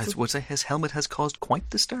 I would say his helmet has caused quite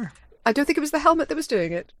the stir. I don't think it was the helmet that was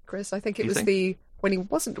doing it, Chris. I think it was the when he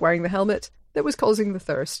wasn't wearing the helmet that was causing the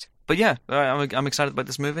thirst. But yeah, I'm excited about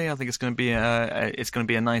this movie. I think it's going to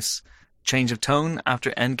be a nice change of tone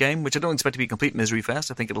after Endgame, which I don't expect to be a complete misery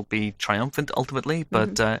fest. I think it'll be triumphant ultimately,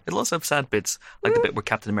 but it'll also have sad bits, like the bit where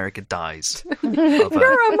Captain America dies.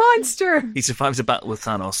 You're a monster! He survives a battle with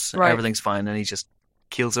Thanos, Right. Everything's fine, and he just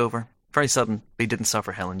keels over. Very sudden, but he didn't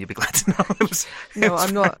suffer, Helen. You'd be glad to know. No,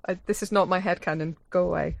 I'm not. This is not my headcanon. Go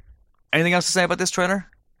away. Anything else to say about this trailer?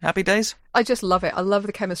 Happy days? I just love it. I love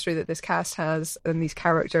the chemistry that this cast has and these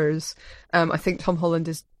characters. I think Tom Holland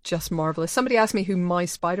is just marvelous. Somebody asked me who my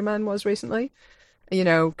Spider-Man was recently,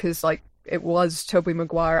 because it was Tobey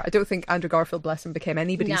Maguire. I don't think Andrew Garfield, bless him, became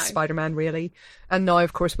anybody's Spider-Man really. And now,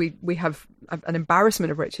 of course, we have an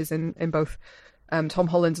embarrassment of riches in both Tom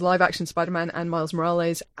Holland's live-action Spider-Man and Miles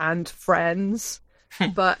Morales and Friends.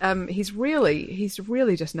 But he's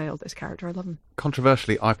really just nailed this character. I love him.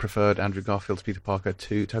 Controversially, I preferred Andrew Garfield's Peter Parker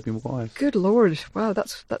to Tobey Maguire's. Good Lord. Wow,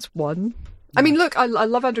 that's one. I mean, look, I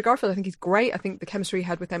love Andrew Garfield. I think he's great. I think the chemistry he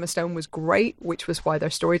had with Emma Stone was great, which was why their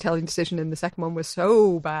storytelling decision in the second one was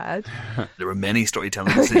so bad. There were many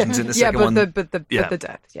storytelling decisions in the second one. But the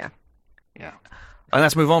death, yeah. Yeah. And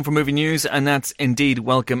let's move on from movie news, and that's indeed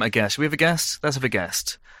welcome a guest. Should we have a guest? Let's have a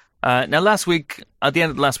guest. Now, last week, at the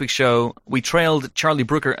end of last week's show, we trailed Charlie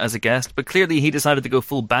Brooker as a guest, but clearly he decided to go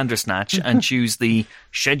full Bandersnatch and choose the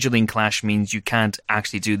scheduling clash means you can't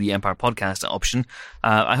actually do the Empire podcast option.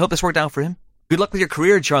 I hope this worked out for him. Good luck with your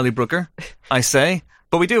career, Charlie Brooker, I say.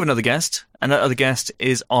 But we do have another guest, and that other guest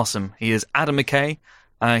is awesome. He is Adam McKay.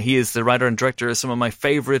 He is the writer and director of some of my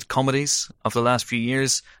favourite comedies of the last few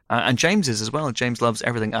years, and James is as well. James loves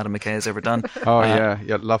everything Adam McKay has ever done. Oh yeah,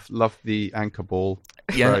 love the Anchor Ball.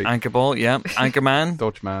 Yeah, Great. Anchor Ball, yeah, Anchorman,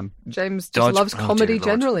 Dodgeman. James just loves comedy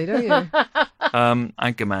generally, don't you?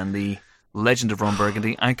 Anchorman, the Legend of Ron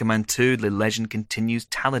Burgundy, Anchorman 2, The Legend Continues,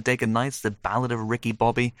 Talladega Nights, The Ballad of Ricky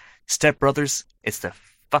Bobby, Step Brothers, it's the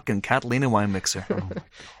fucking Catalina wine mixer.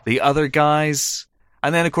 The Other Guys.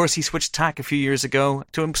 And then, of course, he switched tack a few years ago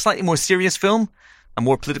to a slightly more serious film, a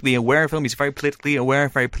more politically aware film. He's very politically aware,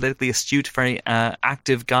 very politically astute, very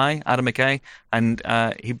active guy, Adam McKay, and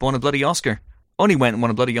he won a bloody Oscar. Only went and won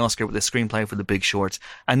a bloody Oscar with a screenplay for The Big Short.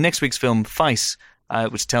 And next week's film, Vice,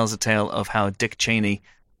 which tells the tale of how Dick Cheney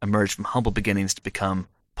emerged from humble beginnings to become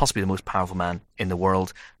possibly the most powerful man in the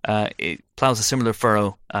world. It plows a similar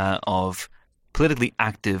furrow of politically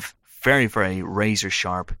active, very, very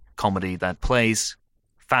razor-sharp comedy that plays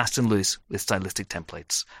fast and loose with stylistic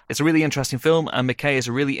templates. It's a really interesting film, and McKay is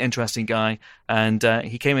a really interesting guy, and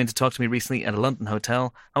he came in to talk to me recently at a London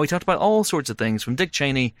hotel, and we talked about all sorts of things, from Dick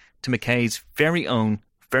Cheney to McKay's very own,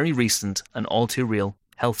 very recent, and all too real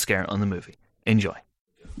health scare on the movie. Enjoy.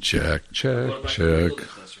 Check.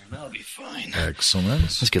 That'll be fine. Excellent.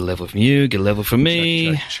 Let's get a level from you, get a level from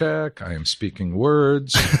me. Check. I am speaking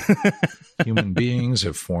words. Human beings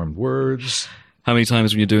have formed words. How many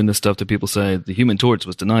times when you're doing this stuff do people say the Human Torch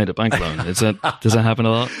was denied a bank loan? Does that happen a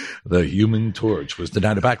lot? The Human Torch was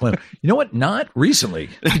denied a bank loan. You know what? Not recently.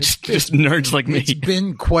 just nerds like me. It's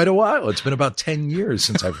been quite a while. It's been about 10 years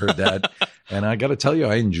since I've heard that. And I got to tell you,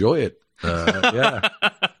 I enjoy it. Yeah.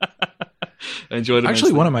 I enjoyed it.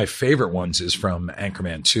 Actually, one of my favorite ones is from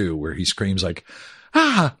Anchorman 2, where he screams like,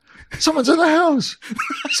 someone's in the house,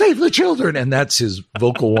 save the children. And that's his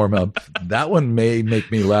vocal warm-up. That one may make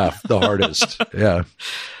me laugh the hardest. Yeah.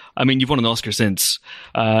 I mean, you've won an Oscar since.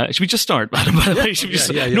 Should we just start? By the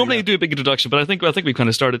way, normally I do a big introduction, but I think we kind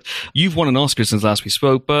of started. You've won an Oscar since last we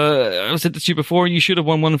spoke, but I said this to you before. You should have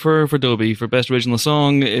won one for Dobie for Best Original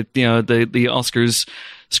Song. The Oscars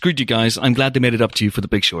screwed you guys. I'm glad they made it up to you for The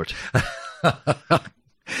Big Short.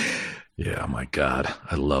 Yeah, my God,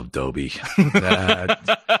 I love Dobie. There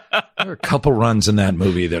are a couple runs in that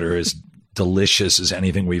movie that are as delicious as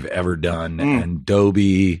anything we've ever done. And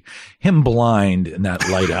Dobie, him blind in that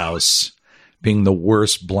lighthouse, being the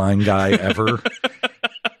worst blind guy ever.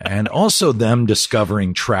 And also them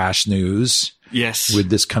discovering trash news. Yes. With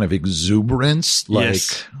this kind of exuberance. Like,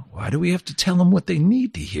 yes. Why do we have to tell them what they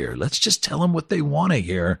need to hear? Let's just tell them what they want to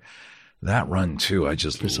hear. That run, too, I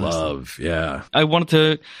just love. Yeah. I wanted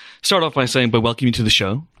to start off by welcoming you to the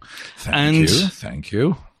show. Thank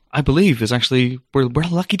you. I believe is actually, we're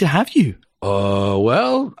lucky to have you.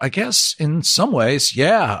 Well, I guess in some ways,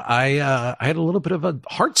 yeah. I had a little bit of a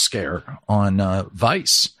heart scare on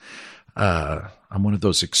Vice. I'm one of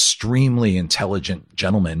those extremely intelligent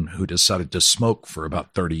gentlemen who decided to smoke for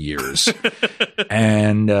about 30 years.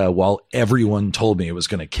 And while everyone told me it was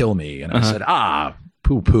going to kill me, and I said,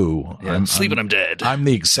 poo-poo. Yeah, sleep and I'm dead. I'm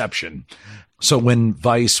the exception. So when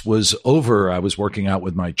Vice was over, I was working out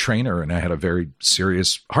with my trainer, and I had a very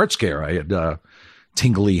serious heart scare. I had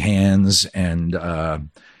tingly hands, but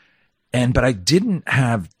I didn't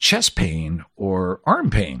have chest pain or arm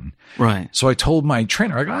pain. Right. So I told my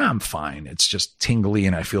trainer, I go, I'm fine. It's just tingly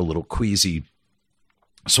and I feel a little queasy.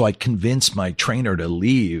 So I convinced my trainer to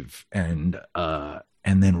leave. And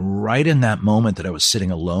then right in that moment that I was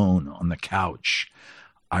sitting alone on the couch,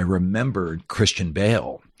 I remembered Christian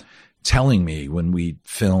Bale telling me when we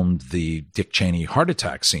filmed the Dick Cheney heart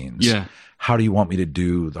attack scenes, how do you want me to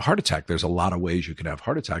do the heart attack? There's a lot of ways you can have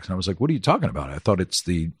heart attacks. And I was like, what are you talking about? I thought it's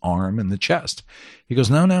the arm and the chest. He goes,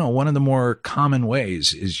 no. One of the more common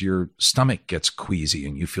ways is your stomach gets queasy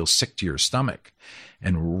and you feel sick to your stomach.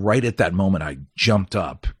 And right at that moment, I jumped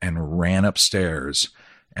up and ran upstairs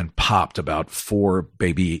and popped about 4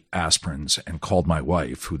 baby aspirins and called my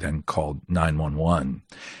wife, who then called 911.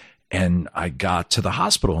 And I got to the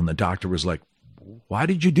hospital and the doctor was like, why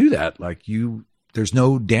did you do that? Like there's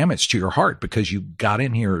no damage to your heart because you got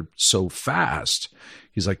in here so fast.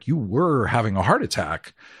 He's like, you were having a heart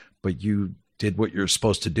attack, but you did what you're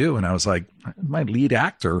supposed to do. And I was like, my lead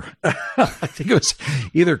actor, I think it was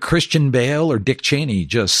either Christian Bale or Dick Cheney,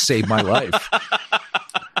 just saved my life.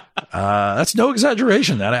 That's no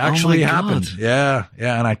exaggeration. That actually happened. Yeah.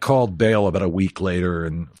 And I called Bale about a week later.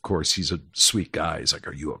 And of course, he's a sweet guy. He's like,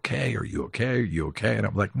 are you okay? Are you okay? Are you okay? And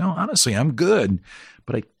I'm like, no, honestly, I'm good.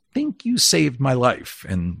 But I think you saved my life.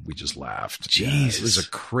 And we just lauged. Jesus. Yeah, it was a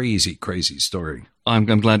crazy, crazy story. I'm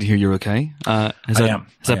glad to hear you're okay. Has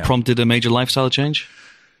that prompted a major lifestyle change?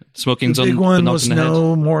 Smoking's the big one was in the no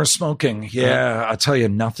head. more smoking. Yeah, I'll tell you,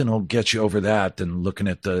 nothing will get you over that than looking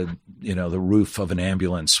at the roof of an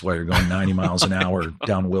ambulance while you're going 90 miles an hour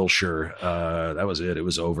down Wilshire. That was it. It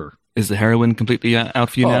was over. Is the heroin completely out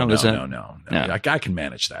for you now? No. I can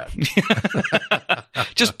manage that.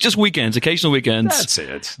 just weekends, occasional weekends. That's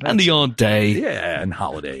it. And the odd day. Yeah, and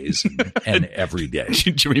holidays and every day.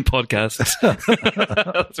 During podcasts.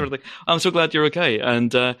 That sort of thing. I'm so glad you're okay.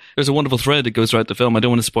 And there's a wonderful thread that goes throughout the film. I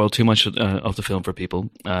don't want to spoil too much of the film for people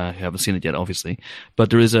who haven't seen it yet, obviously.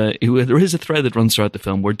 But there is a thread that runs throughout the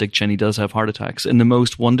film where Dick Cheney does have heart attacks in the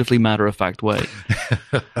most wonderfully matter-of-fact way.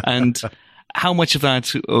 And how much of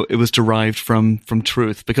that it was derived from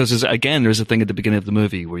truth? Because there's a thing at the beginning of the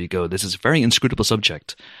movie where you go, this is a very inscrutable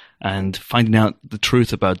subject, and finding out the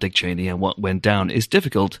truth about Dick Cheney and what went down is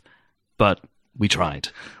difficult, but we tried.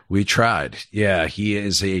 We tried. Yeah, he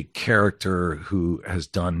is a character who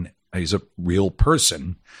he's a real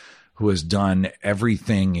person who has done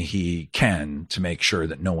everything he can to make sure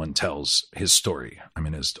that no one tells his story. I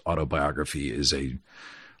mean, his autobiography is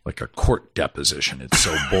like a court deposition. It's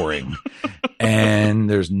so boring. And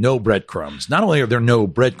there's no breadcrumbs. Not only are there no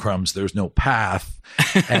breadcrumbs, there's no path.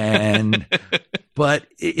 But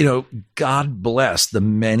God bless the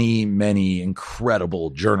many, many incredible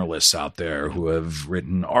journalists out there who have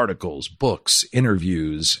written articles, books,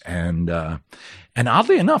 interviews, and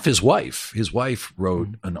oddly enough, his wife wrote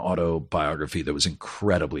an autobiography that was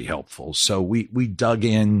incredibly helpful. So we dug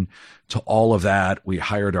in to all of that. We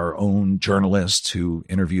hired our own journalists who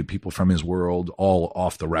interviewed people from his world, all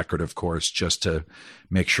off the record, of course, just to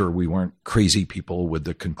make sure we weren't crazy people with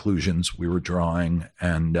the conclusions we were drawing.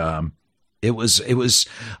 And it was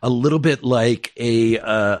a little bit like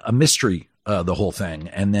a mystery, the whole thing.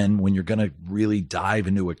 And then when you're going to really dive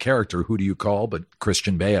into a character, who do you call but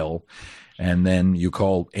Christian Bale? And then you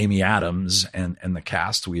call Amy Adams and the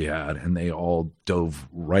cast we had, and they all dove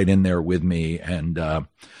right in there with me. And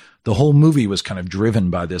the whole movie was kind of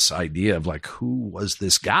driven by this idea of like, who was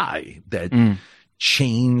this guy that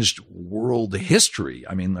changed world history?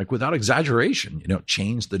 I mean, like without exaggeration,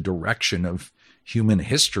 changed the direction of human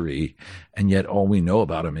history. And yet all we know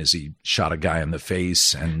about him is he shot a guy in the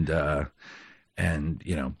face and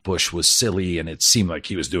Bush was silly and it seemed like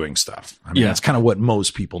he was doing stuff. I mean, that's kind of what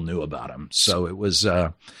most people knew about him. So it was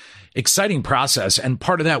exciting process. And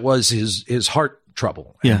part of that was his heart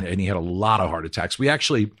trouble. And he had a lot of heart attacks.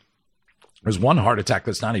 There's one heart attack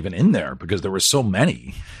that's not even in there because there were so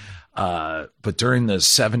many. But during the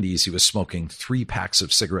 70s, he was smoking 3 packs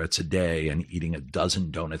of cigarettes a day and eating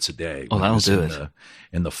 12 donuts a day. Oh, that'll do it.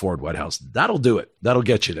 In the Ford White House. That'll do it. That'll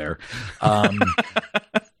get you there.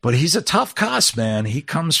 But he's a tough cuss, man. He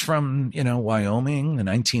comes from, Wyoming, the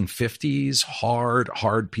 1950s,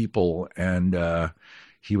 hard people. And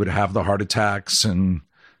he would have the heart attacks and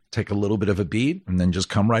take a little bit of a beat and then just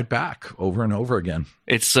come right back over and over again.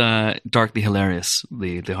 It's darkly hilarious,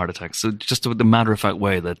 the heart attacks. So just the matter-of-fact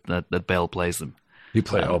way that Bale plays them.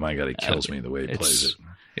 Oh my God, he kills me the way he plays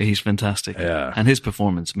it. He's fantastic. Yeah. And his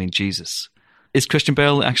performance, I mean, Jesus. Is Christian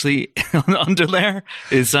Bale actually under there?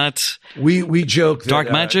 Is that we joke that,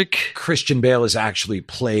 dark magic? Christian Bale is actually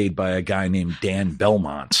played by a guy named Dan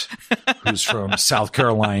Belmont, who's from South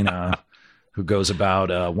Carolina, who goes about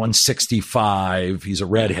 165. He's a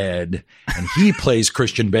redhead, and he plays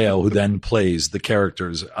Christian Bale, who then plays the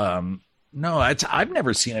characters. No, I've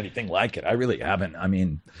never seen anything like it. I really haven't. I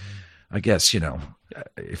mean, I guess,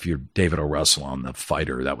 if you're David O. Russell on The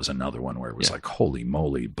Fighter, that was another one where it was like, holy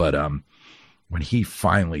moly. But when he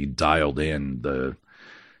finally dialed in the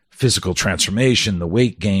physical transformation, the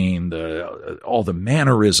weight gain, all the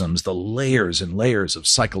mannerisms, the layers and layers of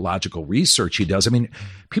psychological research he does. I mean,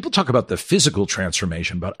 people talk about the physical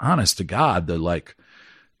transformation, but honest to God,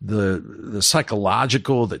 the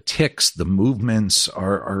psychological, the tics, the movements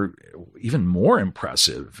are even more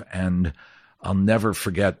impressive. And I'll never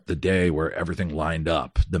forget the day where everything lined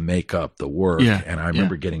up, the makeup, the work. Yeah, and I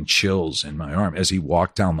remember getting chills in my arm as he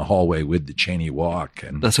walked down the hallway with the Cheney walk.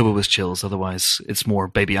 And let's hope it was chills. Otherwise, it's more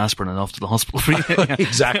baby aspirin and off to the hospital for you.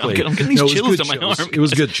 Exactly. I'm getting these chills on my arm. It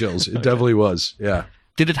was good chills. It definitely was. Yeah.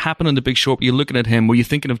 Did it happen on The Big Short? Were you looking at him? Were you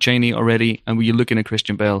thinking of Cheney already? And were you looking at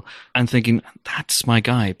Christian Bale and thinking, that's my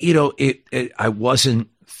guy? I wasn't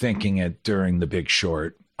thinking it during The Big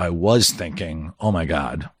Short. I was thinking, oh my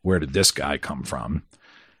God, where did this guy come from?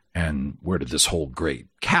 And where did this whole great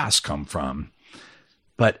cast come from?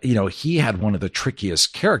 But, he had one of the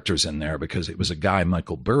trickiest characters in there because it was a guy,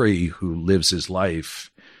 Michael Burry, who lives his life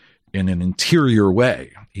in an interior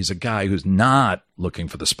way. He's a guy who's not looking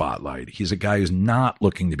for the spotlight. He's a guy who's not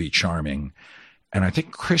looking to be charming. And I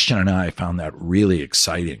think Christian and I found that really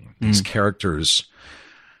exciting. These characters,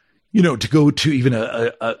 to go to even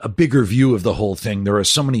a bigger view of the whole thing. There are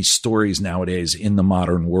so many stories nowadays in the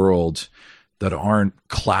modern world that aren't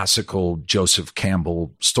classical Joseph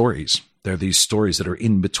Campbell stories. They're these stories that are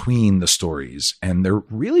in between the stories. And they're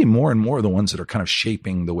really more and more the ones that are kind of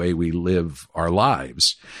shaping the way we live our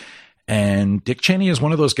lives. And Dick Cheney is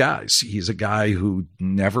one of those guys. He's a guy who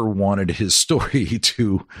never wanted his story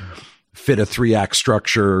to fit a 3-act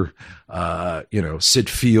structure. Sid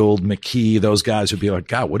Field, McKay, those guys would be like,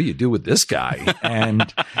 God, what do you do with this guy?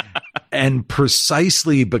 And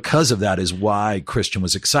precisely because of that is why Christian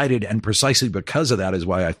was excited. And precisely because of that is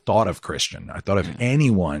why I thought of Christian. I thought if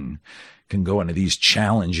anyone can go into these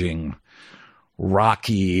challenging,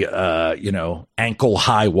 rocky, ankle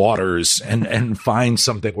high waters and find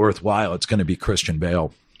something worthwhile, it's going to be Christian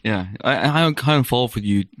Bale. Yeah. How involved were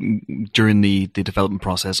you during the development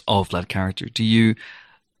process of that character? Do you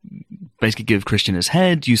basically give Christian his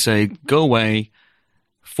head? Do you say, go away,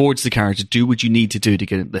 forge the character, do what you need to do to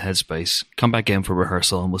get into the headspace, come back in for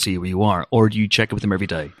rehearsal and we'll see where you are? Or do you check it with him every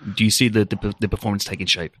day? Do you see the performance taking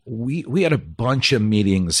shape? We had a bunch of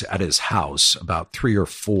meetings at his house, about 3 or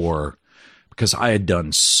 4, because I had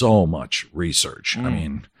done so much research. I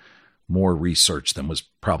mean, more research than was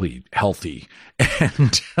probably healthy.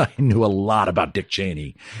 And I knew a lot about Dick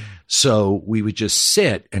Cheney. So we would just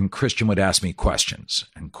sit and Christian would ask me questions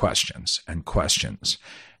and questions and questions.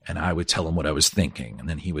 And I would tell him what I was thinking. And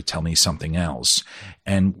then he would tell me something else.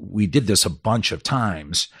 And we did this a bunch of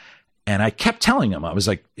times. And I kept telling him, I was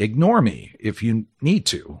like, ignore me if you need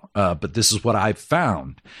to. But this is what I've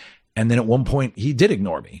found. And then at one point he did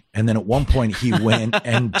ignore me. And then at one point he went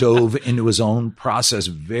and dove into his own process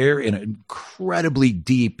in an incredibly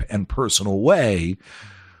deep and personal way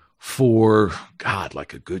for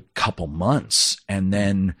like a good couple months. And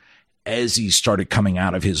then as he started coming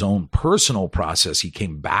out of his own personal process, he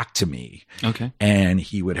came back to me. Okay. And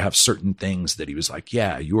he would have certain things that he was like,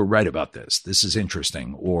 yeah, you were right about this. This is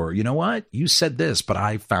interesting. Or, you know what? You said this, but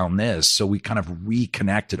I found this. So we kind of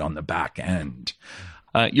reconnected on the back end.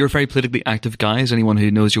 You're a very politically active guy, as anyone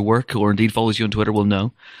who knows your work or indeed follows you on Twitter will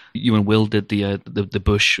know. You and Will did the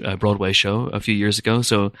Bush Broadway show a few years ago,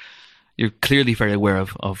 so you're clearly very aware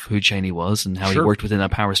of who Cheney was and how he worked within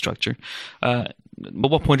that power structure. But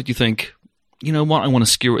what point did you think, you know what, I want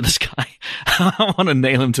to skewer this guy. I want to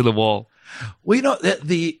nail him to the wall? Well,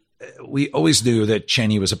 we always knew that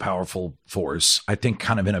Cheney was a powerful force. I think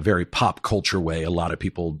kind of in a very pop culture way, a lot of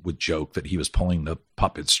people would joke that he was pulling the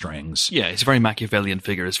puppet strings. Yeah, he's a very Machiavellian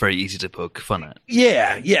figure. It's very easy to poke fun at.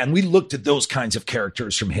 Yeah. And we looked at those kinds of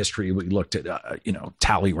characters from history. We looked at,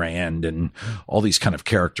 Talleyrand and all these kind of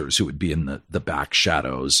characters who would be in the back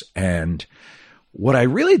shadows. And what I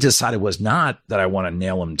really decided was not that I want to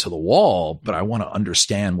nail him to the wall, but I want to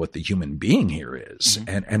understand what the human being here is.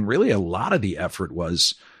 Mm-hmm. And really a lot of the effort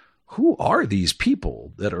was, who are these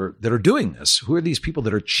people that are doing this? Who are these people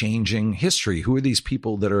that are changing history? Who are these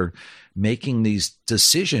people that are making these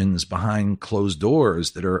decisions behind closed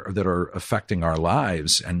doors that are affecting our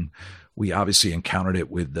lives? And we obviously encountered it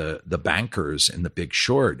with the bankers in The Big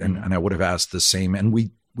Short. And I would have asked the same. And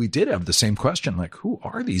we did have the same question, like, who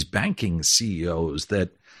are these banking CEOs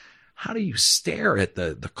that, how do you stare at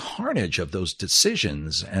the carnage of those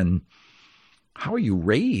decisions? And how are you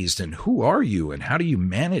raised, and who are you, and how do you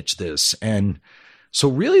manage this? And so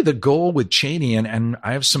really the goal with Cheney, and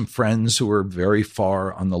I have some friends who are very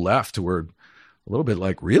far on the left who are a little bit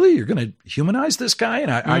like, really, you're going to humanize this guy? And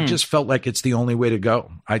I just felt like it's the only way to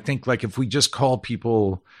go. I think like if we just call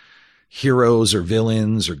people heroes or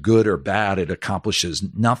villains or good or bad, it accomplishes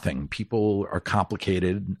nothing. People are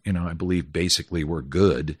complicated. I believe basically we're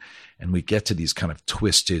good, and we get to these kind of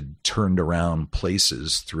twisted, turned around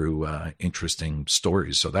places through interesting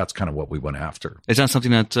stories. So that's kind of what we went after. Is that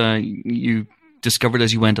something that you discovered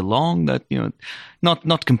as you went along, that,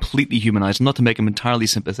 not completely humanized, not to make him entirely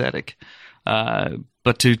sympathetic,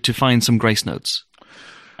 but to find some grace notes?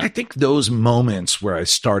 I think those moments where I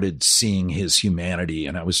started seeing his humanity,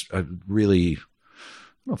 and I really,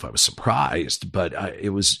 I don't know if I was surprised, but it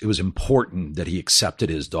was important that he accepted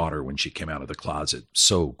his daughter when she came out of the closet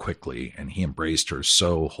so quickly, and he embraced her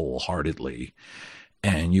so wholeheartedly.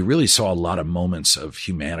 And you really saw a lot of moments of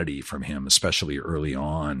humanity from him, especially early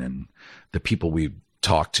on. And the people we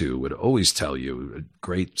talked to would always tell you a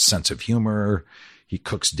great sense of humor. He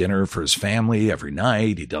cooks dinner for his family every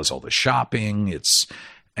night. He does all the shopping.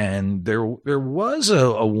 And there was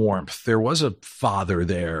a warmth. There was a father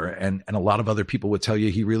there. And a lot of other people would tell you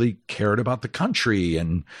he really cared about the country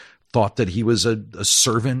and thought that he was a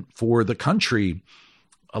servant for the country.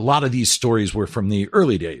 A lot of these stories were from the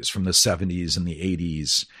early days, from the 70s and the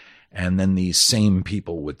 80s. And then these same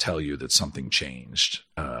people would tell you that something changed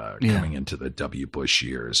coming into the W. Bush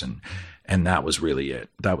years. And that was really it.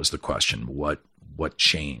 That was the question. What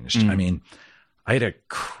changed? I mean, I had a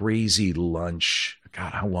crazy lunch.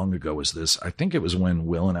 God, how long ago was this? I think it was when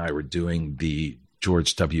Will and I were doing the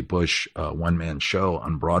George W. Bush one-man show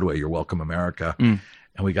on Broadway, You're Welcome, America. And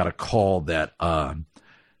we got a call that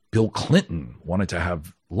Bill Clinton wanted to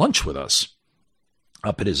have lunch with us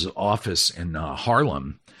up at his office in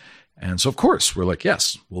Harlem. And so, of course, we're like,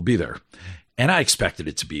 yes, we'll be there. And I expected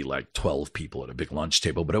it to be like 12 people at a big lunch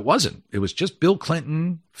table, but it wasn't. It was just Bill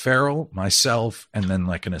Clinton, Farrell, myself, and then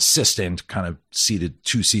like an assistant kind of seated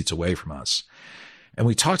 2 seats away from us. And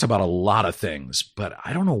we talked about a lot of things, but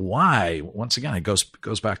I don't know why. Once again, it goes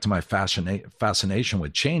back to my fascination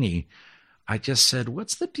with Cheney. I just said,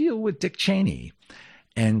 what's the deal with Dick Cheney?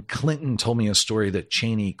 And Clinton told me a story that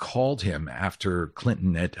Cheney called him after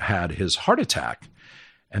Clinton had his heart attack.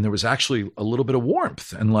 And there was actually a little bit of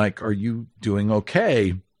warmth and like, are you doing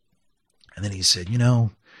okay? And then he said, in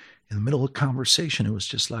the middle of the conversation, it was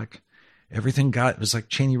just like it was like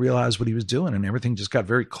Cheney realized what he was doing and everything just got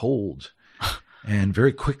very cold. And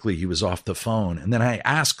very quickly he was off the phone. And then I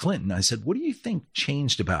asked Clinton, I said, what do you think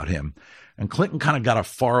changed about him? And Clinton kind of got a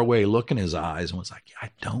faraway look in his eyes and was like, I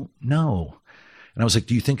don't know. And I was like,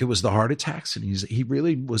 do you think it was the heart attacks? And he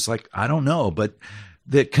really was like, I don't know. But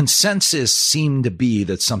the consensus seemed to be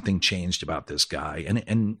that something changed about this guy.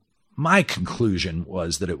 And my conclusion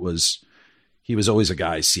was that he was always a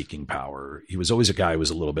guy seeking power. He was always a guy who was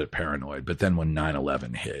a little bit paranoid. But then when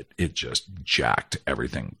 9/11 hit, it just jacked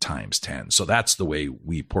everything times 10. So that's the way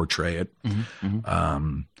we portray it.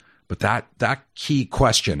 But that key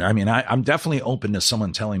question, I mean, I'm definitely open to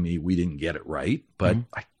someone telling me we didn't get it right, but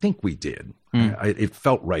I think we did. It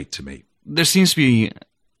felt right to me. There seems to be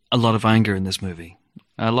a lot of anger in this movie.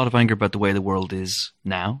 A lot of anger about the way the world is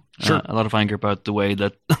now. Sure. A lot of anger about the way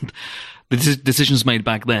that the decisions made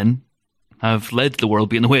back then have led to the world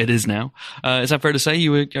being the way it is now. Is that fair to say? Are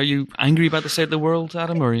you angry about the state of the world,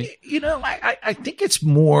 Adam? Or are you? I think it's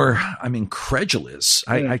more, I'm incredulous.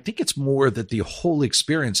 I think it's more that the whole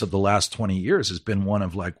experience of the last 20 years has been one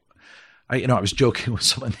of like, I was joking with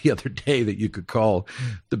someone the other day that you could call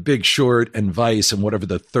The Big Short and Vice and whatever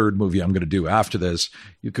the third movie I'm going to do after this,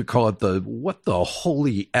 you could call it the What the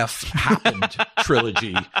Holy F Happened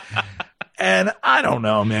trilogy. And I don't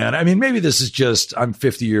know, man. I mean, maybe this is just, I'm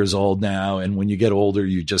 50 years old now. And when you get older,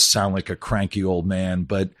 you just sound like a cranky old man,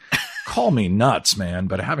 but call me nuts, man.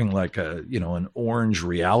 But having like an orange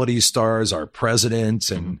reality star as our president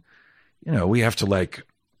and, we have to like,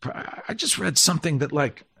 I just read something that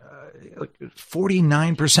like,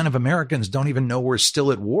 49% of Americans don't even know we're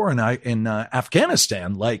still at war in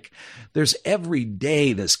Afghanistan. Like, there's every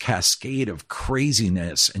day this cascade of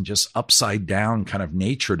craziness and just upside down kind of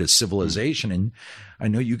nature to civilization. And I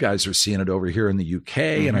know you guys are seeing it over here in the UK,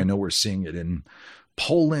 and I know we're seeing it in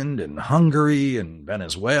Poland and Hungary and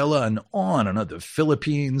Venezuela and the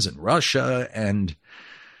Philippines and Russia. And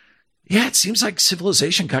yeah, it seems like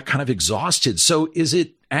civilization got kind of exhausted. So is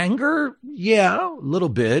it anger? Yeah, a little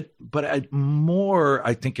bit, but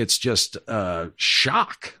I think it's just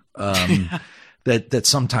shock that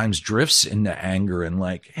sometimes drifts into anger and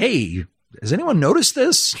like, hey, has anyone noticed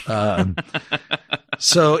this?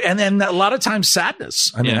 So, and then a lot of times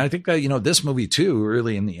sadness. I mean, I think that, this movie too,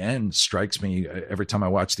 really in the end strikes me every time I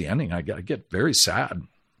watch the ending, I get very sad.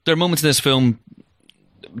 There are moments in this film,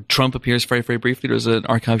 Trump appears very, very briefly. There's an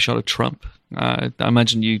archive shot of Trump. I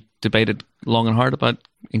imagine you debated long and hard about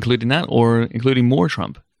including that or including more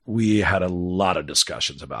Trump. We had a lot of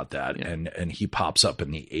discussions about that. Yeah. And he pops up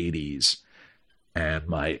in the 80s. And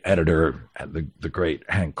my editor, the great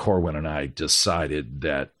Hank Corwin, and I decided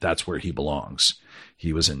that that's where he belongs.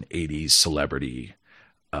 He was an 80s celebrity.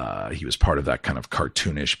 He was part of that kind of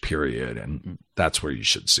cartoonish period, and that's where you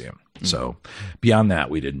should see him. Mm-hmm. So beyond that,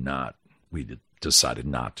 we decided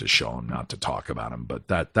not to show him, not to talk about him. But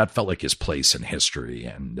that felt like his place in history.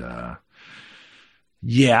 And I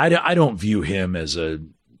don't view him as a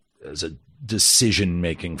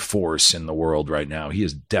decision-making force in the world right now. He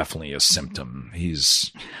is definitely a symptom.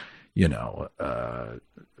 He's, if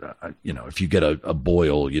you get a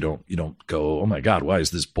boil, you don't go, oh my God, why is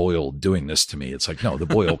this boil doing this to me? It's like, no, the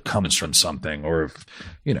boil comes from something. Or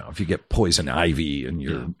if you get poison ivy in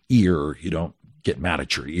your ear, you don't get mad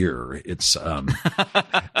at your ear. It's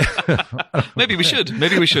maybe we should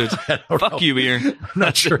fuck you, ear. I'm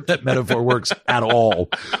not sure that metaphor works at all,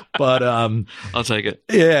 but I'll take it.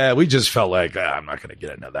 Yeah, we just felt like I'm not going to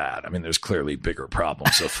get into that. I mean, there's clearly bigger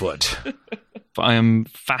problems afoot. I am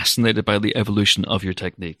fascinated by the evolution of your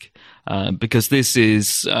technique because this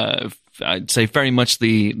is I'd say very much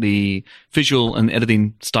the visual and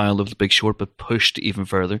editing style of The Big Short, but pushed even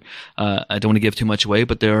further. I don't want to give too much away,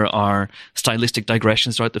 but there are stylistic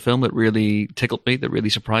digressions throughout the film that really tickled me, that really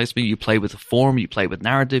surprised me. You play with the form, you play with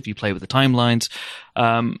narrative, you play with the timelines.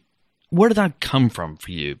 Where did that come from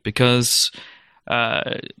for you? Because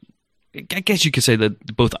I guess you could say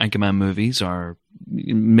that both Anchorman movies are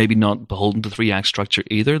maybe not beholden to 3-act structure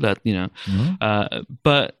either. But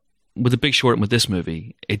with The Big Short and with this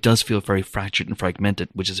movie, it does feel very fractured and fragmented,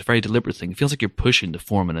 which is a very deliberate thing. It feels like you're pushing the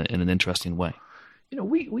form in an interesting way.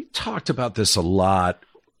 We talked about this a lot.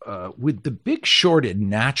 With The Big Short, it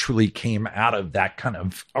naturally came out of that kind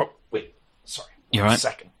of... Oh, wait. Sorry. You're right. 1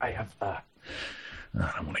 second. I have... I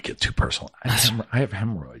don't want to get too personal. I have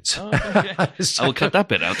hemorrhoids. Oh, okay. I will cut that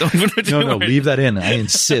bit out. No, leave that in. I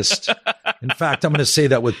insist. In fact, I'm going to say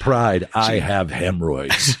that with pride. I have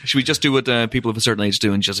hemorrhoids. Should we just do what people of a certain age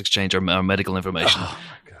do and just exchange our medical information? Oh,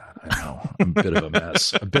 my God. I know. I'm a bit of a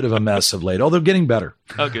mess. A bit of a mess of late, although getting better.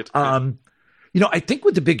 Oh, good. I think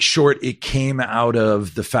with The Big Short, it came out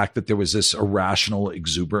of the fact that there was this irrational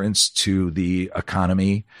exuberance to the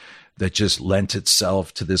economy that just lent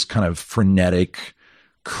itself to this kind of frenetic,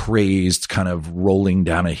 crazed kind of rolling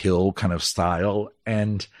down a hill kind of style.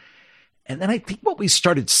 And then I think what we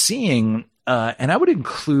started seeing, and I would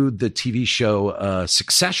include the TV show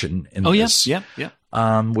Succession in this. Yeah.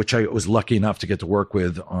 Which I was lucky enough to get to work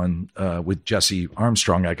with with Jesse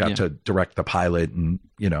Armstrong. I got to direct the pilot and,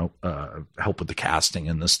 help with the casting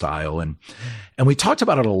and the style. And we talked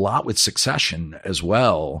about it a lot with Succession as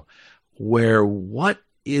well, where what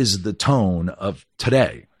is the tone of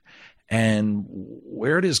today? And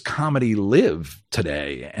where does comedy live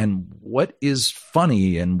today? And what is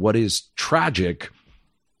funny and what is tragic?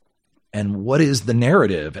 And what is the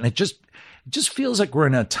narrative? And it just feels like we're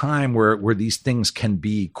in a time where these things can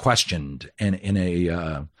be questioned and in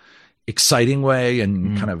a exciting way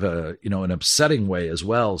and kind of an upsetting way as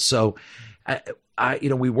well. So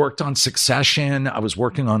we worked on Succession. I was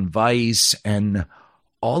working on Vice, and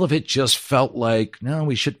all of it just felt like, no,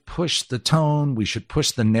 we should push the tone. We should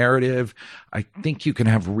push the narrative. I think you can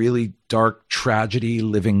have really dark tragedy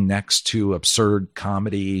living next to absurd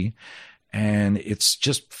comedy. And it's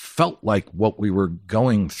just felt like what we were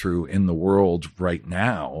going through in the world right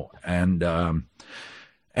now. And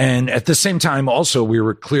at the same time, also, we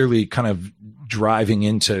were clearly kind of driving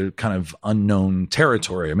into kind of unknown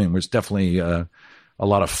territory. I mean, there's definitely a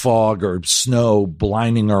lot of fog or snow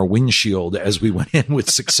blinding our windshield as we went in with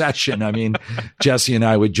Succession. I mean, Jesse and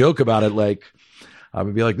I would joke about it like, I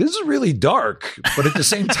would be like, this is really dark, but at the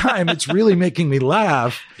same time, it's really making me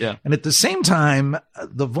laugh. Yeah. And at the same time,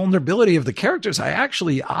 the vulnerability of the characters, I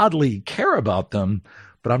actually oddly care about them,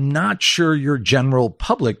 but I'm not sure your general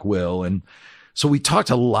public will. And so we talked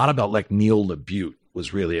a lot about like Neil LaBute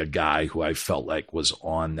was really a guy who I felt like was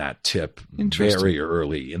on that tip very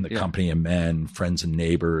early in The Company of Men, Friends and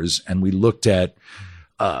Neighbors. And we looked at,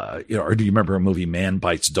 or do you remember a movie, Man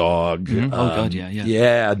Bites Dog? Mm-hmm. Oh, God, yeah.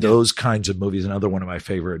 Yeah, those kinds of movies. Another one of my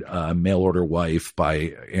favorite, Mail Order Wife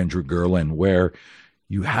by Andrew Gerlin, where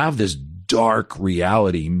you have this dark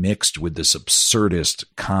reality mixed with this absurdist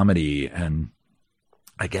comedy. And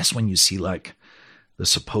I guess when you see like the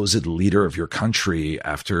supposed leader of your country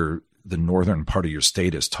after the northern part of your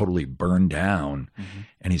state is totally burned down,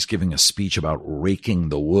 and he's giving a speech about raking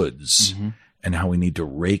the woods and how we need to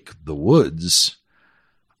rake the woods,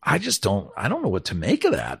 I don't know what to make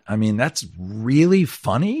of that. I mean, that's really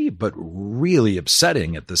funny, but really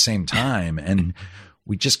upsetting at the same time. And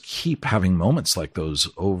we just keep having moments like those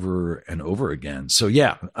over and over again. So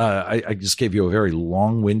yeah, I just gave you a very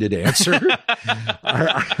long-winded answer.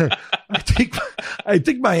 I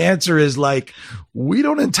think my answer is like, we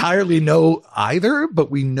don't entirely know either,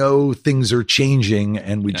 but we know things are changing,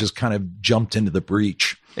 and we just kind of jumped into the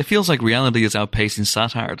breach. It feels like reality is outpacing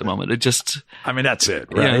satire at the moment. It just... I mean, that's it,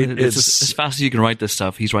 right? Yeah, it's as fast as you can write this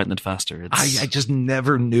stuff, he's writing it faster. I just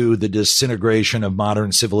never knew the disintegration of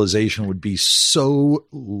modern civilization would be so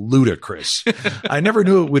ludicrous. I never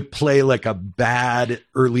knew it would play like a bad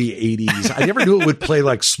early 80s. I never knew it would play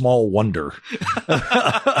like Small Wonder.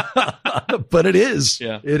 But it is.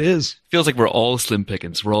 Yeah. It is. Feels like we're all Slim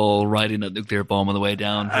Pickens. We're all riding a nuclear bomb on the way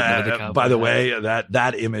down. By the way,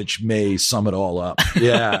 that image may sum it all up.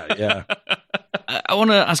 Yeah. I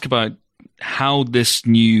want to ask about how this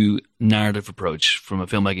new narrative approach from a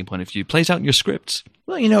filmmaking point of view plays out in your scripts.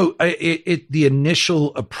 Well, the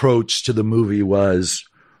initial approach to the movie was,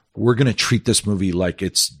 we're going to treat this movie like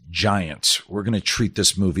it's Giant. We're going to treat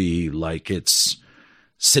this movie like it's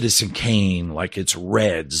Citizen Kane, like it's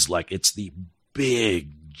Reds, like it's the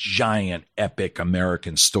big, giant, epic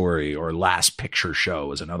American story. Or Last Picture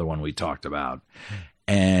Show is another one we talked about.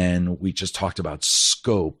 And we just talked about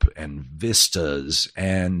scope and vistas.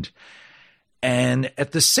 And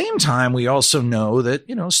at the same time, we also know that,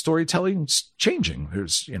 storytelling's changing.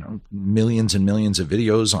 There's, millions and millions of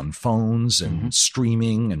videos on phones and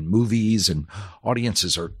streaming and movies, and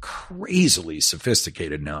audiences are crazily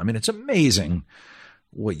sophisticated now. I mean, it's amazing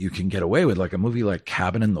what you can get away with. Like a movie like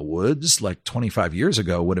Cabin in the Woods, like 25 years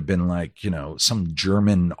ago, would have been like, some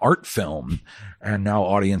German art film. And now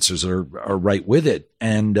audiences are right with it.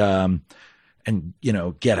 And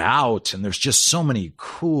Get Out. And there's just so many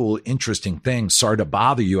cool, interesting things. Sorry to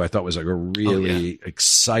Bother You, I thought was like a really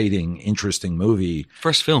exciting, interesting movie.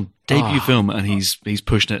 First film, debut film, and he's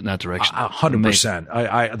pushing it in that direction.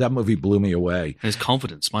 100%. That movie blew me away. His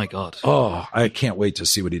confidence, my God. Oh, I can't wait to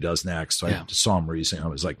see what he does next. I saw him recently. I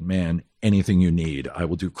was like, man, anything you need, I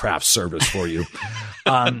will do craft service for you.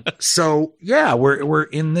 So yeah, we're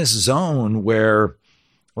in this zone where,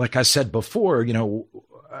 like I said before, in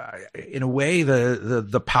a way,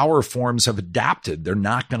 the power forms have adapted. They're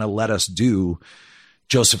not going to let us do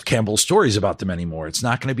Joseph Campbell stories about them anymore. It's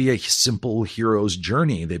not going to be a simple hero's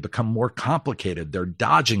journey. They become more complicated. They're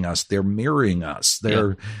dodging us. They're mirroring us.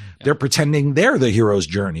 They're pretending they're the hero's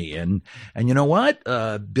journey. And you know what?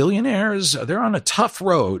 Billionaires, they're on a tough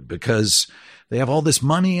road because they have all this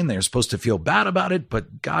money and they're supposed to feel bad about it,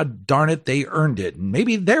 but God darn it, they earned it. And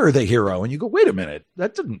maybe they're the hero. And you go, wait a minute,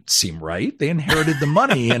 that didn't seem right. They inherited the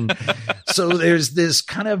money. And so there's this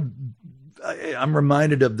kind of, I'm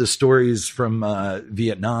reminded of the stories from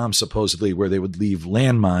Vietnam, supposedly, where they would leave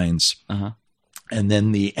landmines and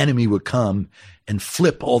then the enemy would come and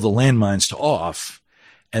flip all the landmines to off.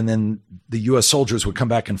 And then the U.S. soldiers would come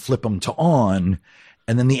back and flip them to on.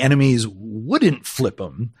 And then the enemies wouldn't flip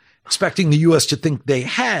them, expecting the U.S. to think they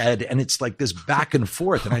had. And it's like this back and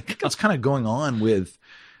forth. And I think that's kind of going on with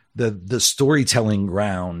the storytelling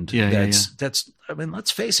ground. That's, I mean,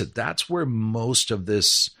 let's face it, that's where most of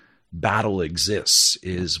this battle exists,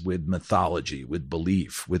 is with mythology, with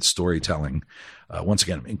belief, with storytelling. Once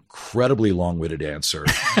again, incredibly long-witted answer.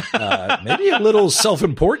 Maybe a little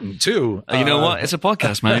self-important too. You know what? It's a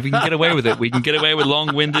podcast, man. If we can get away with it, we can get away with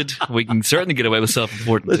long-winded. We can certainly get away with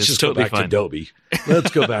self-important. Let's just totally go back to Dobie.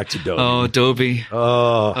 Let's go back to Dobie. Oh, Dobie.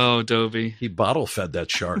 Oh, Dobie. He bottle-fed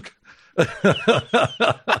that shark.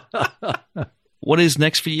 What is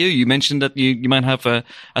next for you? You mentioned that you might have a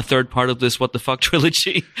third part of this What the Fuck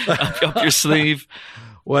trilogy up your sleeve.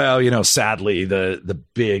 Well, sadly, the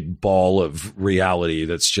big ball of reality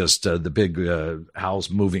that's just the big Hal's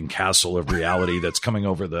moving castle of reality that's coming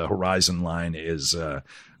over the horizon line is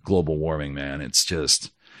global warming, man. It's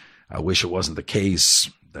just, I wish it wasn't the case.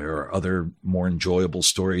 There are other more enjoyable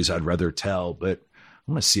stories I'd rather tell, but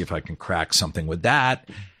I'm going to see if I can crack something with that.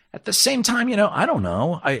 At the same time, I don't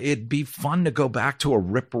know. It'd be fun to go back to a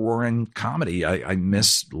rip-roaring comedy. I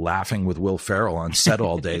miss laughing with Will Ferrell on set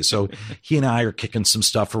all day. So he and I are kicking some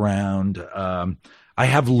stuff around. I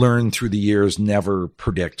have learned through the years never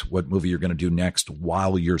predict what movie you're going to do next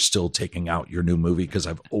while you're still taking out your new movie, because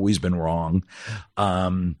I've always been wrong.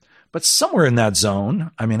 But somewhere in that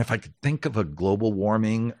zone, I mean, if I could think of a global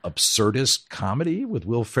warming absurdist comedy with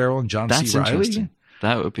Will Ferrell and John C. Reilly. Interesting.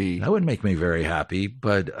 That would make me very happy,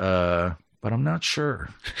 but I'm not sure.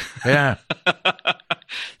 Yeah.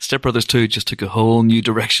 Step Brothers 2 just took a whole new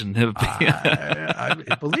direction.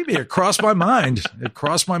 I believe me, it crossed my mind.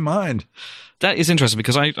 That is interesting,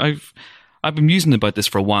 because I've been musing about this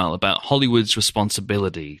for a while, about Hollywood's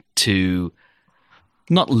responsibility to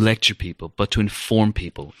not lecture people, but to inform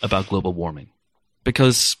people about global warming.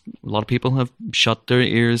 Because a lot of people have shut their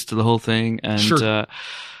ears to the whole thing, and sure.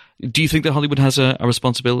 Do you think that Hollywood has a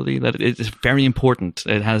responsibility, that it's very important?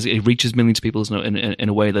 It reaches millions of people in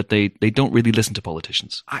a way that they don't really listen to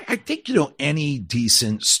politicians. I think, any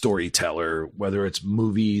decent storyteller, whether it's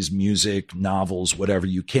movies, music, novels, whatever,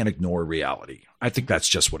 you can't ignore reality. I think that's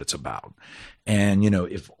just what it's about. And,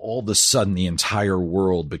 if all of a sudden the entire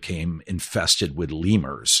world became infested with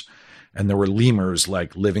lemurs, and there were lemurs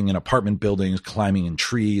like living in apartment buildings, climbing in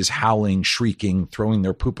trees, howling, shrieking, throwing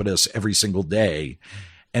their poop at us every single day,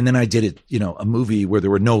 and then I did it, a movie where there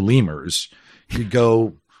were no lemurs, you'd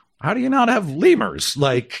go, how do you not have lemurs?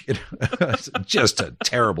 Like, just a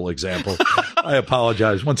terrible example. I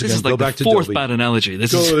apologize. Once again, this is like go back the to fourth Dobie. Bad analogy.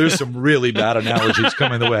 There's some really bad analogies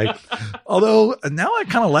coming the way. Although now I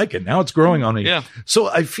kind of like it. Now it's growing on me. Yeah. So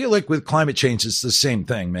I feel like with climate change, it's the same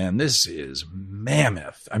thing, man. This is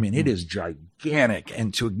mammoth. I mean, it is gigantic.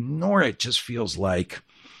 And to ignore it just feels like,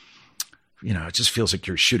 it just feels like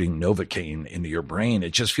you're shooting Novocaine into your brain. It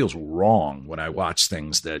just feels wrong when I watch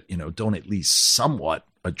things that, don't at least somewhat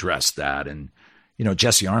address that. And,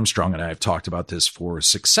 Jesse Armstrong and I have talked about this for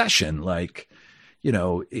Succession. Like,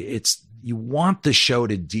 it's, you want the show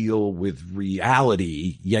to deal with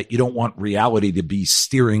reality, yet you don't want reality to be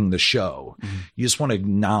steering the show. Mm-hmm. You just want to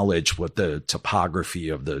acknowledge what the topography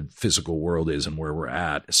of the physical world is and where we're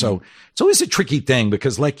at. So it's always a tricky thing,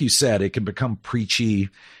 because like you said, it can become preachy.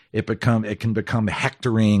 It can become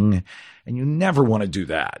hectoring, and you never want to do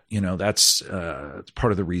that. That's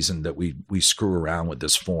part of the reason that we screw around with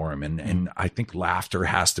this form. And I think laughter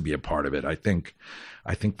has to be a part of it. I think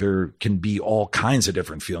there can be all kinds of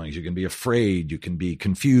different feelings. You can be afraid, you can be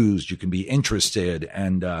confused, you can be interested.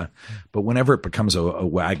 And, but whenever it becomes a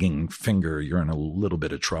wagging finger, you're in a little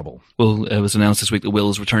bit of trouble. Well, it was announced this week that Will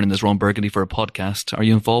is returning as Ron Burgundy for a podcast. Are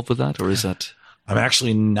you involved with that, or is that? I'm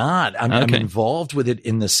actually not. I'm involved with it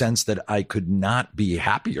in the sense that I could not be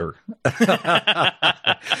happier.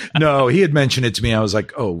 No, he had mentioned it to me. I was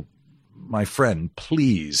like, oh, my friend,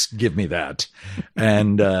 please give me that.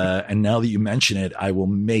 And now that you mention it, I will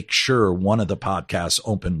make sure one of the podcasts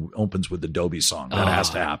opens with the Dobie song. That has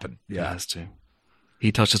to happen. Yeah, it has to.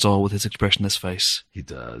 He touched us all with his expressionless face. He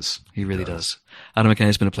does. He really does. Adam McKay,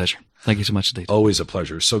 it's been a pleasure. Thank you so much indeed. Always a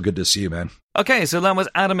pleasure. So good to see you, man. Okay, so that was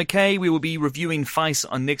Adam McKay. We will be reviewing Vice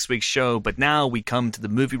on next week's show, but now we come to the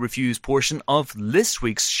movie reviews portion of this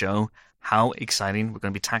week's show. How exciting. We're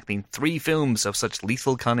going to be tackling 3 films of such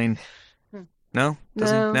lethal cunning. No?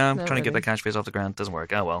 Doesn't? No, I'm trying to get that catchphrase off the ground. Doesn't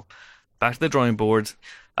work. Oh, well. Back to the drawing board.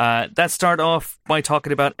 Let's start off by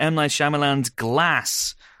talking about M. Night Shyamalan's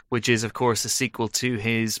Glass, which is, of course, a sequel to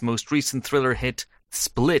his most recent thriller hit,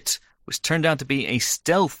 Split, which turned out to be a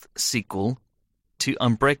stealth sequel to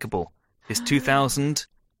Unbreakable, his 2000,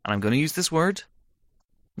 and I'm going to use this word,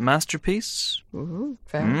 masterpiece. Ooh,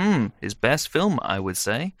 fair. His best film, I would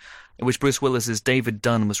say, in which Bruce Willis's David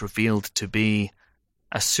Dunn was revealed to be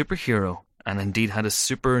a superhero, and indeed had a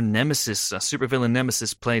super villain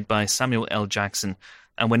nemesis played by Samuel L. Jackson.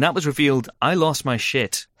 And when that was revealed, I lost my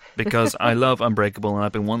shit, because I love Unbreakable, and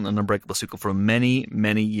I've been wanting an Unbreakable sequel for many,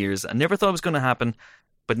 many years. I never thought it was going to happen,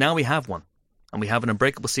 but now we have one. And we have an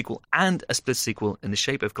Unbreakable sequel and a Split sequel in the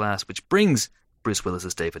shape of Glass, which brings Bruce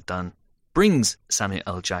Willis's David Dunn, brings Samuel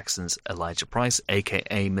L. Jackson's Elijah Price,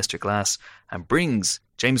 a.k.a. Mr. Glass, and brings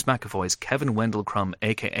James McAvoy's Kevin Wendell Crumb,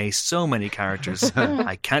 a.k.a. so many characters.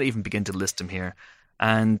 I can't even begin to list them here.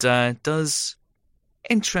 And does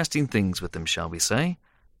interesting things with them, shall we say.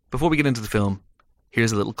 Before we get into the film,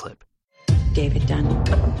 here's a little clip. David Dunn.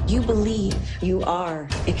 You believe you are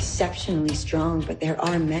exceptionally strong, but there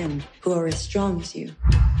are men who are as strong as you.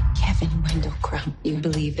 Kevin Wendell Crumb, you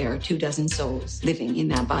believe there are 24 souls living in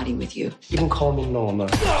that body with you. You can call me Norma.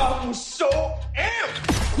 I'm so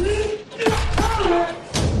amped!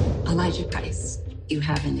 Elijah Price, you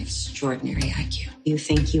have an extraordinary IQ. You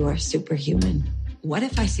think you are superhuman. What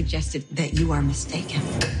if I suggested that you are mistaken?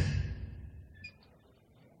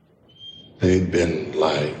 They've been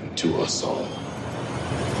lying to us all.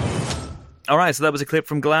 All right, so that was a clip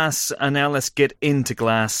from Glass, and now let's get into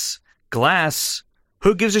Glass. Glass?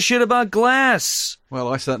 Who gives a shit about Glass?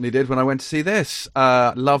 Well, I certainly did when I went to see this.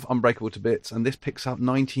 Love Unbreakable to bits, and this picks up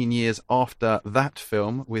 19 years after that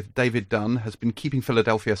film, with David Dunn has been keeping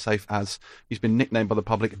Philadelphia safe as he's been nicknamed by the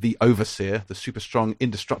public the Overseer, the super strong,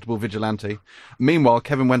 indestructible vigilante. Meanwhile,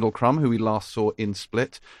 Kevin Wendell Crumb, who we last saw in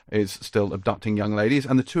Split, is still abducting young ladies,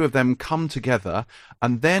 and the two of them come together,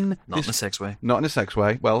 and then... Not in a sex way. Not in a sex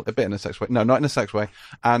way. Well, a bit in a sex way. No, not in a sex way.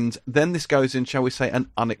 And then this goes in, shall we say, an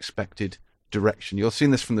unexpected direction. You'll have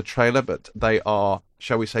seen this from the trailer, but they are,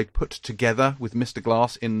 shall we say, put together with Mr.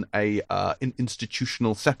 Glass in a an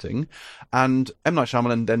institutional setting, and M. Night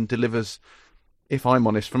Shyamalan then delivers, if I'm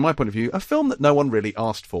honest, from my point of view, a film that no one really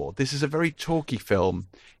asked for. This is a very talky film,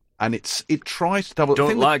 and it tries to double...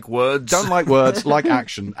 Don't like words, like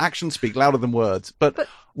action. Actions speak louder than words. But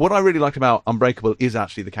what I really like about Unbreakable is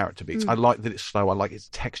actually the character beats. I like that it's slow. I like it's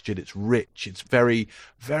textured. It's rich. It's very,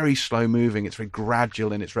 very slow moving. It's very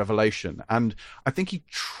gradual in its revelation. And I think he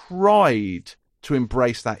tried to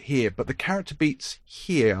embrace that here. But the character beats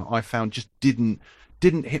here, I found, just didn't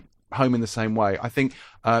hit home in the same way. I think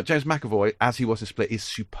James McAvoy, as he was in Split, is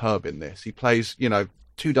superb in this. He plays,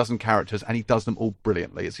 24 characters, and he does them all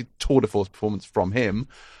brilliantly. It's a tour de force performance from him.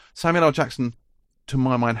 Samuel L. Jackson, to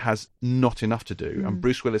my mind, has not enough to do, and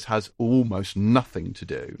Bruce Willis has almost nothing to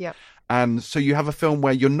do. Yep. And so you have a film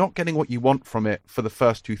where you're not getting what you want from it for the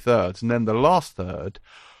first 2/3, and then the last third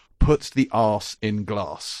puts the arse in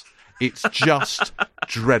glass. It's just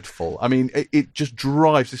dreadful. I mean,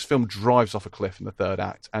 this film drives off a cliff in the third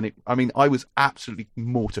act. And I was absolutely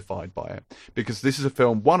mortified by it, because this is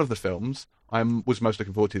one of the films I was most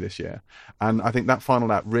looking forward to this year. And I think that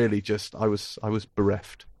final act really I was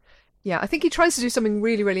bereft. Yeah, I think he tries to do something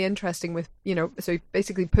really, really interesting with, so he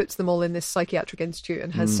basically puts them all in this psychiatric institute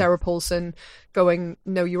and has Sarah Paulson going,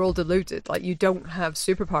 no, you're all deluded. Like, you don't have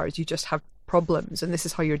superpowers, you just have problems, and this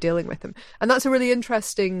is how you're dealing with them. And that's a really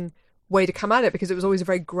interesting way to come at it, because it was always a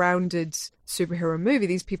very grounded superhero movie.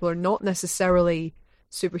 These people are not necessarily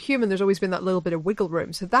superhuman. There's always been that little bit of wiggle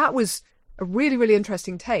room. So that was a really, really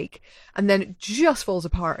interesting take. And then it just falls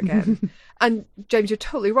apart again. And James, you're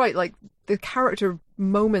totally right. Like, the character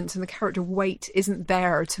moments and the character weight isn't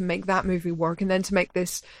there to make that movie work, and then to make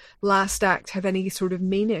this last act have any sort of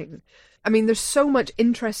meaning. I mean, there's so much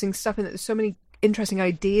interesting stuff in it. There's so many interesting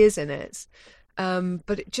ideas in it.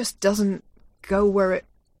 But it just doesn't go where it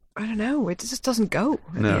just doesn't go.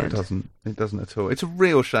 No, it doesn't. It doesn't at all. It's a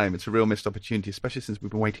real shame. It's a real missed opportunity, especially since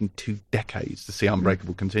we've been waiting 2 decades to see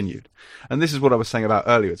Unbreakable continued. And this is what I was saying about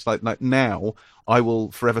earlier. It's like now I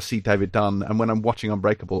will forever see David Dunn, and when I'm watching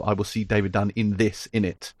Unbreakable, I will see David Dunn in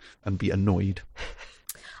it and be annoyed.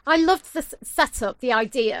 I loved the setup, the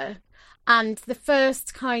idea. And the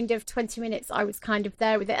first kind of 20 minutes, I was kind of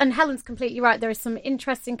there with it. And Helen's completely right. There is some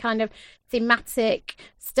interesting kind of thematic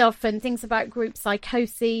stuff and things about group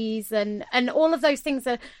psychoses and all of those things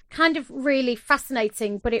are kind of really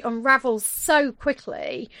fascinating, but it unravels so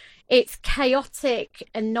quickly. It's chaotic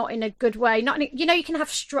and not in a good way. You can have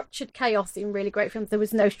structured chaos in really great films. There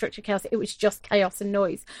was no structured chaos. It was just chaos and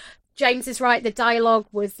noise. James is right. The dialogue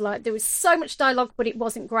was there was so much dialogue, but it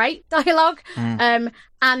wasn't great dialogue.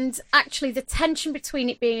 And actually the tension between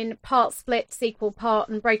it being part Split sequel, part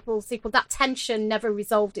Unbreakable sequel, that tension never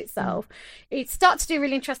resolved itself. It started to do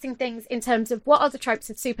really interesting things in terms of what are the tropes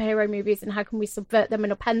of superhero movies and how can we subvert them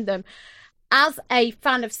and upend them. As a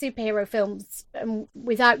fan of superhero films,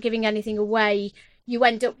 without giving anything away, you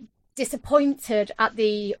end up disappointed at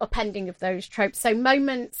the upending of those tropes. So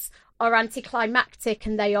moments are anticlimactic,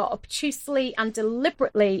 and they are obtusely and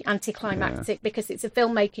deliberately anticlimactic because it's a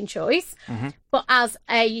filmmaking choice. But as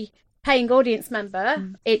a paying audience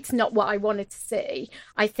member, it's not what I wanted to see.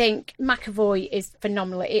 I think McAvoy is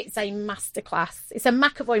phenomenal. It's a masterclass. It's a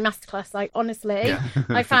McAvoy masterclass. Like, honestly,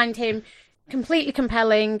 I find him completely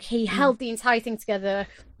compelling. He held the entire thing together.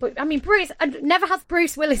 But I mean, never has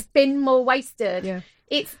Bruce Willis been more wasted. Yeah.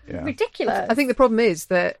 It's ridiculous. I think the problem is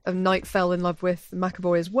that Knight fell in love with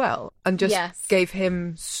McAvoy as well, and just gave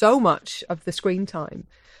him so much of the screen time.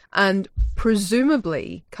 and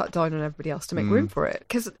presumably cut down on everybody else to make room for it.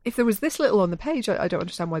 Because if there was this little on the page, I don't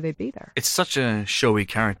understand why they'd be there. It's such a showy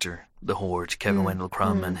character, the Horde, Kevin Wendell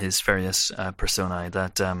Crumb and his various personae,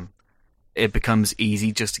 that it becomes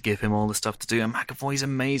easy just to give him all the stuff to do. And McAvoy's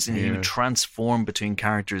amazing. He would transform between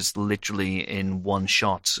characters literally in one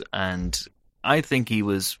shot. And I think he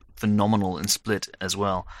was phenomenal in Split as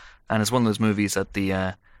well. And it's one of those movies that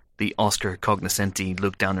the Oscar cognoscenti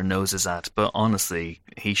look down their noses at, but honestly,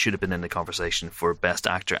 he should have been in the conversation for Best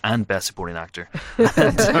Actor and Best Supporting Actor,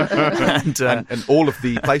 and all of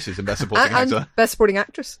the places in Best Supporting Actor, and Best Supporting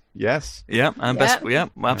Actress. Yes,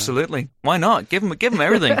 absolutely. Why not? Give him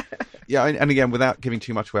everything. Yeah, and again, without giving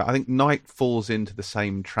too much away, I think Knight falls into the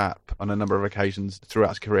same trap on a number of occasions throughout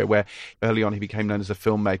his career, where early on he became known as a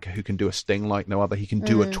filmmaker who can do a sting like no other. He can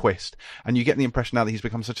do a twist. And you get the impression now that he's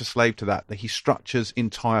become such a slave to that he structures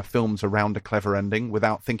entire films around a clever ending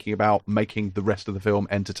without thinking about making the rest of the film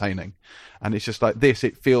entertaining. And it's just like this,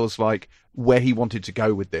 it feels like where he wanted to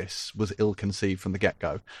go with this was ill-conceived from the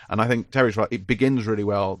get-go. And I think Terry's right, it begins really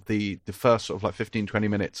well. The first sort of like 15, 20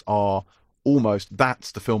 minutes are almost,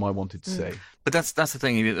 that's the film I wanted to see. But that's the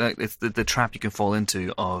thing. It's the trap you can fall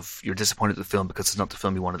into of you're disappointed with the film because it's not the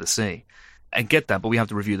film you wanted to see. I get that, but we have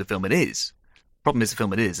to review the film it is. Problem is, the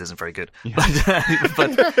film it is isn't very good. Yeah.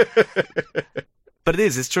 But it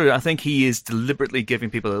is. It's true. I think he is deliberately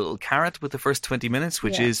giving people a little carrot with the first 20 minutes,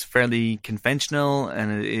 which is fairly conventional,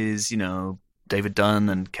 and it is, David Dunn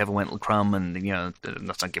and Kevin Wendell Crumb, and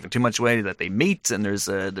that's not giving too much away, that they meet and there's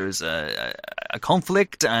a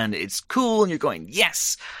conflict and it's cool and you're going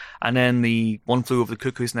yes, and then the One Flew Over the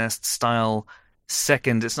Cuckoo's Nest style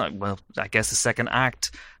second, it's not, well, I guess the second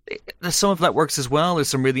act, some of that works as well. There's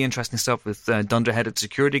some really interesting stuff with dunderheaded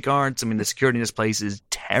security guards. I mean, the security in this place is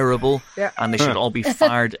terrible, and they should all be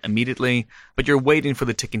fired immediately. But you're waiting for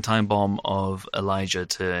the ticking time bomb of Elijah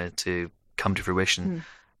to come to fruition.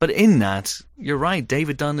 But in that, you're right,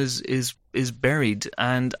 David Dunn is buried,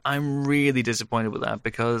 and I'm really disappointed with that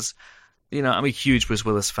because, I'm a huge Bruce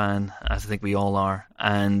Willis fan, as I think we all are,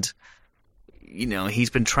 and, he's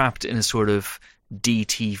been trapped in a sort of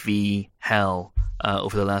DTV hell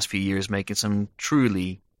over the last few years, making some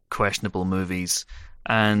truly questionable movies,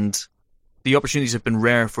 and the opportunities have been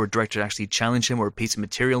rare for a director to actually challenge him or a piece of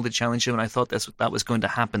material to challenge him, and I thought that was going to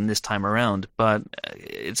happen this time around, but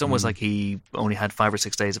it's almost like he only had 5 or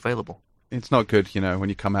 6 days available. It's not good, when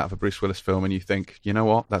you come out of a Bruce Willis film and you think, you know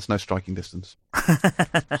what, that's no striking distance.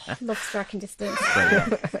 Love striking distance.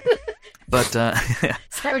 But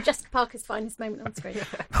Sarah Jessica Parker's finest moment on screen.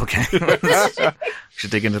 Okay, should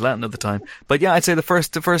dig into that another time. But yeah, I'd say the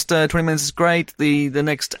first 20 minutes is great. The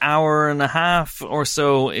next hour and a half or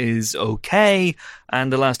so is okay,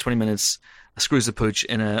 and the last 20 minutes screws the pooch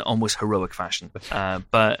in an almost heroic fashion.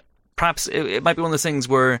 But perhaps it might be one of those things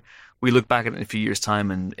where we look back at it in a few years' time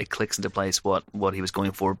and it clicks into place what he was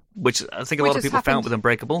going for, which I think a lot of people found with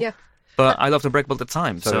Unbreakable. Yeah. But I loved Unbreakable at the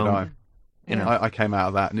time. So did I. I came out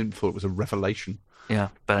of that and thought it was a revelation. Yeah,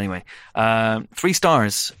 but anyway, 3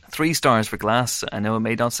 stars. 3 stars for Glass. I know it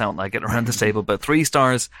may not sound like it around the table, but 3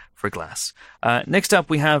 stars for Glass. Next up,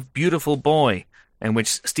 we have Beautiful Boy, in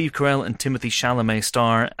which Steve Carell and Timothée Chalamet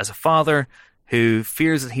star as a father who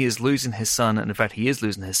fears that he is losing his son, and in fact he is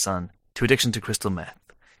losing his son, to addiction to crystal meth.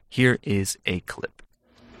 Here is a clip.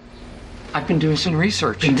 I've been doing some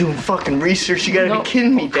research. Been doing fucking research? You gotta be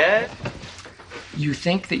kidding me, Dad. You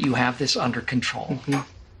think that you have this under control. Mm-hmm.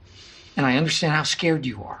 And I understand how scared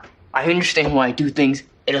you are. I understand why I do things.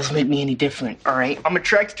 It doesn't make me any different, all right? I'm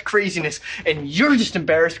attracted to craziness, and you're just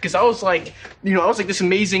embarrassed because I was like this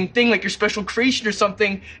amazing thing, like your special creation or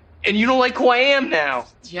something, and you don't like who I am now.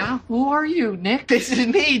 Yeah? Who are you, Nick? This is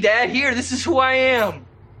me, Dad. Here, this is who I am.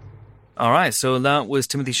 All right, so that was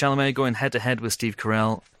Timothée Chalamet going head-to-head with Steve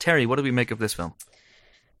Carell. Terry, what do we make of this film?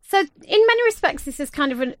 So, in many respects, this is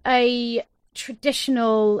kind of a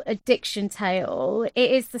traditional addiction tale.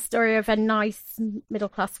 It is the story of a nice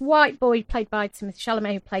middle-class white boy played by Timothée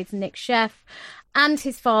Chalamet, who plays Nick Sheff, and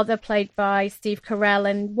his father played by Steve Carell,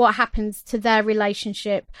 and what happens to their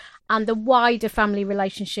relationship and the wider family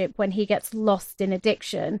relationship when he gets lost in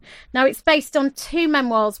addiction. Now, it's based on 2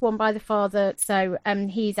 memoirs, one by the father, so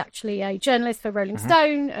he's actually a journalist for Rolling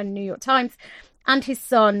Stone and New York Times, and his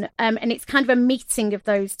son, and it's kind of a meeting of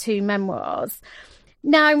those 2 memoirs.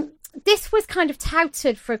 Now, this was kind of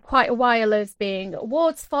touted for quite a while as being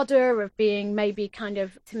awards fodder, of being maybe kind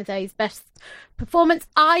of Timothée's best performance.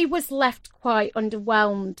 I was left quite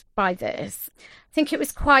underwhelmed by this. I think it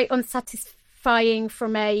was quite unsatisfying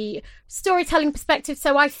from a storytelling perspective.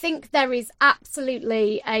 So I think there is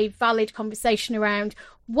absolutely a valid conversation around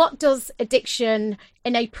what does addiction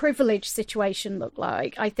in a privileged situation look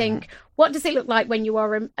like? I think, what does it look like when you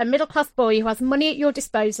are a middle-class boy who has money at your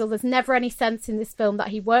disposal? There's never any sense in this film that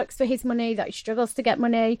he works for his money, that he struggles to get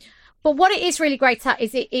money. But what it is really great at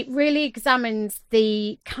is it really examines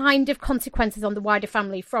the kind of consequences on the wider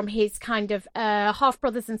family, from his kind of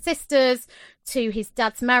half-brothers and sisters to his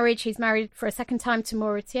dad's marriage. He's married for a second time to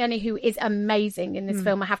Maura Tierney, who is amazing in this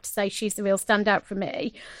film. I have to say, she's the real standout for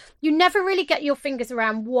me. You never really get your fingers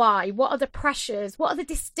around why. What are the pressures? What are the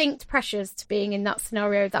distinct pressures to being in that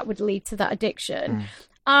scenario that would lead to that addiction?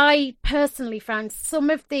 I personally found some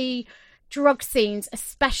of the drug scenes,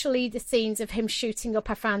 especially the scenes of him shooting up,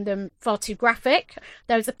 I found them far too graphic.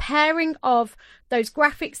 There was a pairing of those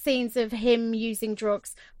graphic scenes of him using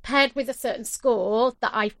drugs paired with a certain score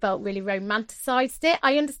that I felt really romanticised it.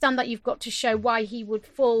 I understand that you've got to show why he would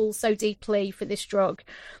fall so deeply for this drug,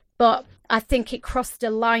 but I think it crossed a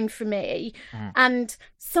line for me. And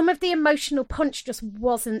some of the emotional punch just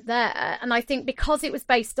wasn't there. And I think because it was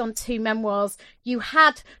based on two memoirs, you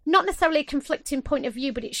had not necessarily a conflicting point of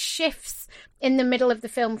view, but it shifts in the middle of the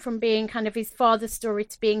film from being kind of his father's story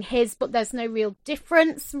to being his, but there's no real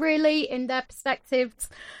difference really in their perspectives.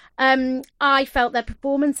 I felt their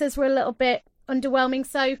performances were a little bit underwhelming.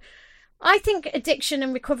 So I think addiction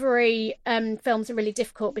and recovery films are really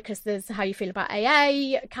difficult because there's how you feel about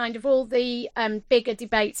AA, kind of all the bigger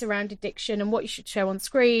debates around addiction and what you should show on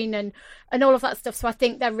screen and all of that stuff. So I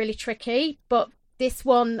think they're really tricky, but this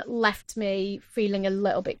one left me feeling a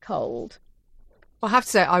little bit cold. I have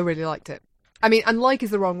to say, I really liked it. I mean, and like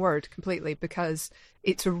is the wrong word completely, because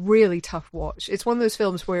it's a really tough watch. It's one of those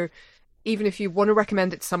films where even if you want to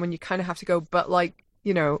recommend it to someone, you kind of have to go, but like,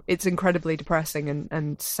 you know, it's incredibly depressing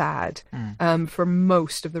and sad for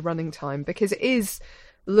most of the running time, because it is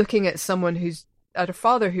looking at someone at a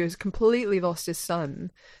father who has completely lost his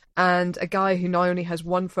son, and a guy who not only has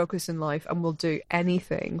one focus in life and will do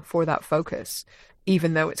anything for that focus,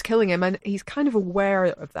 even though it's killing him. And he's kind of aware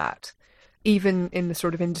of that, even in the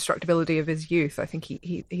sort of indestructibility of his youth. I think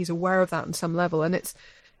he's aware of that on some level. And it's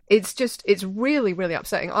really, really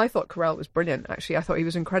upsetting. I thought Carell was brilliant, actually. I thought he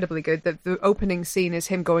was incredibly good. The opening scene is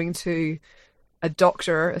him going to a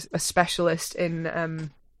doctor, a specialist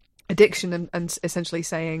in addiction, and essentially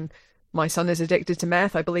saying, my son is addicted to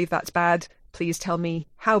meth. I believe that's bad. Please tell me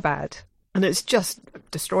how bad. And it's just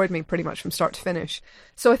destroyed me pretty much from start to finish.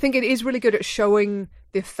 So I think it is really good at showing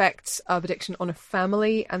the effects of addiction on a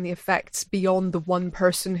family and the effects beyond the one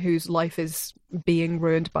person whose life is being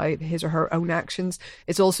ruined by his or her own actions.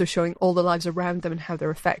 It's also showing all the lives around them and how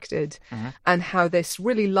they're affected, and how this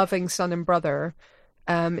really loving son and brother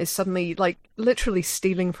is suddenly like literally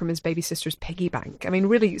stealing from his baby sister's piggy bank. I mean,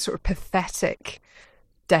 really sort of pathetic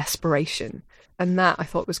desperation. And that I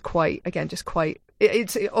thought was quite, again, just quite...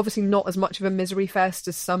 It's obviously not as much of a misery fest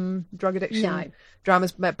as some drug addiction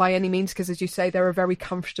dramas by any means, because, as you say, they're a very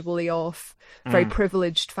comfortably off, very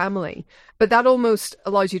privileged family. But that almost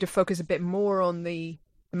allows you to focus a bit more on the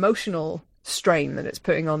emotional strain that it's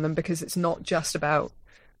putting on them, because it's not just about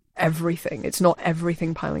everything. It's not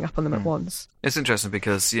everything piling up on them at once. It's interesting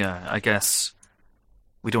because, yeah, I guess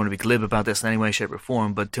we don't want to be glib about this in any way, shape or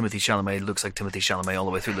form, but Timothée Chalamet looks like Timothée Chalamet all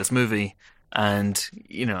the way through this movie. And,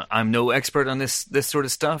 you know, I'm no expert on this sort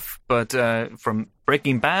of stuff, but from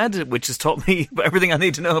Breaking Bad, which has taught me everything I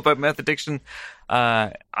need to know about meth addiction,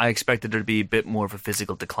 I expected there to be a bit more of a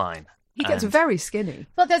physical decline. He gets very skinny.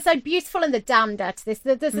 But they're so beautiful in the Damned to this.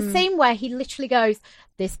 There's a scene where he literally goes,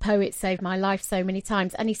 this poet saved my life so many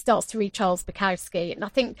times, and he starts to read Charles Bukowski. And I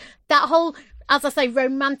think that whole... as I say,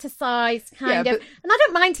 romanticised kind of... And I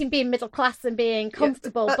don't mind him being middle class and being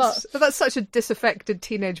comfortable, but that's such a disaffected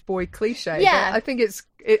teenage boy cliche. Yeah. But I think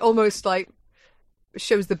it almost like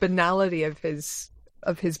shows the banality of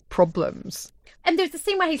his problems. And there's a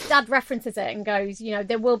scene where his dad references it and goes, you know,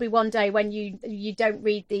 there will be one day when you don't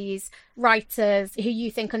read these writers who you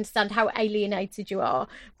think understand how alienated you are.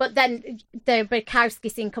 But then the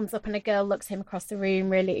Bukowski scene comes up and a girl looks him across the room,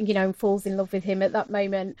 really, you know, and falls in love with him at that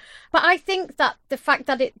moment. But I think that the fact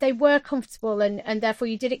that they were comfortable and therefore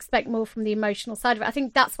you did expect more from the emotional side of it, I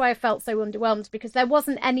think that's why I felt so underwhelmed, because there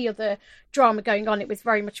wasn't any other drama going on. It was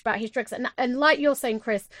very much about his drugs. And like you're saying,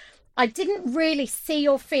 Chris, I didn't really see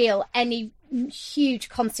or feel any huge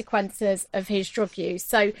consequences of his drug use.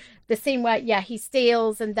 So the scene where, he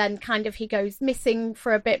steals and then kind of he goes missing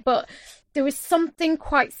for a bit, but there was something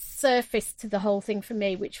quite surface to the whole thing for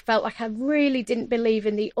me, which felt like I really didn't believe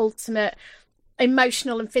in the ultimate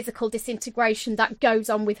emotional and physical disintegration that goes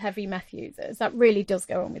on with heavy meth users. That really does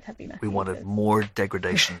go on with heavy meth users. We wanted more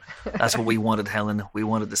degradation. That's what we wanted, Helen. We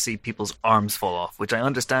wanted to see people's arms fall off, which I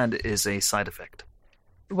understand is a side effect.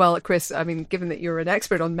 Well, Chris, I mean, given that you're an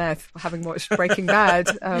expert on meth, having watched Breaking Bad,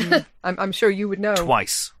 I'm sure you would know.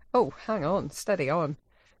 Twice. Oh, hang on, steady on.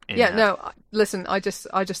 Yeah, no, listen, I just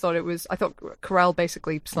thought it was. I thought Carell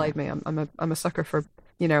basically slayed me. I'm a sucker for,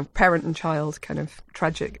 you know, parent and child kind of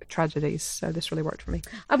tragedies. So this really worked for me.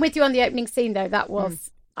 I'm with you on the opening scene, though. That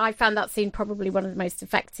was. I found that scene probably one of the most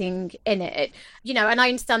affecting in it. You know, and I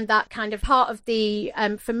understand that kind of part of the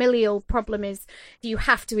familial problem is you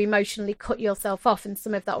have to emotionally cut yourself off, and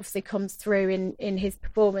some of that obviously comes through in his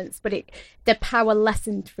performance. But the power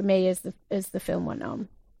lessened for me as the film went on.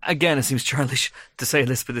 Again, it seems childish to say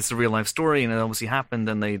this, but it's a real life story, and it obviously happened,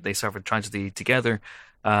 and they suffered tragedy together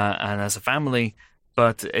and as a family.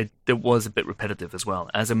 But it was a bit repetitive as well.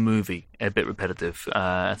 As a movie, a bit repetitive.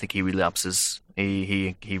 I think he relapses.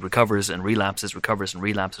 He recovers and relapses, recovers and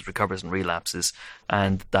relapses, recovers and relapses.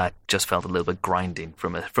 And that just felt a little bit grinding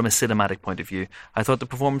from a cinematic point of view. I thought the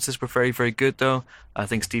performances were very, very good, though. I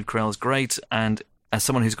think Steve Carell is great. And as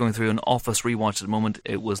someone who's going through an Office rewatch at the moment,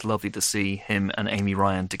 it was lovely to see him and Amy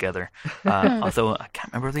Ryan together. Although I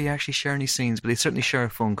can't remember if they actually share any scenes, but they certainly share a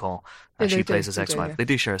phone call. She plays his ex-wife. Yeah. They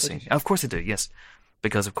do share a scene. Of course they do, yes.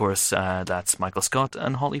 Because, of course, that's Michael Scott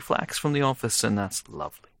and Holly Flax from The Office, and that's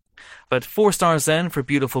lovely. But 4 stars then for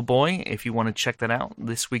Beautiful Boy. If you want to check that out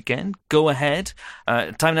this weekend, go ahead.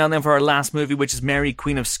 Time now then for our last movie, which is Mary,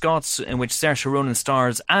 Queen of Scots, in which Saoirse Ronan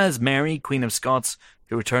stars as Mary, Queen of Scots,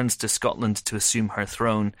 who returns to Scotland to assume her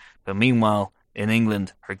throne. But meanwhile, in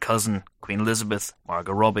England, her cousin, Queen Elizabeth,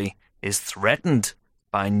 Margot Robbie, is threatened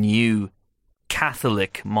by a new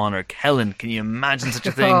Catholic monarch. Helen, can you imagine such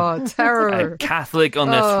a thing? Oh, terror. A Catholic on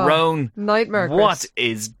the throne. Nightmare, Chris. What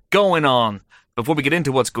is going on? Before we get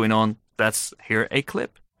into what's going on, let's hear a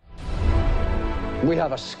clip. We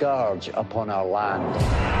have a scourge upon our land.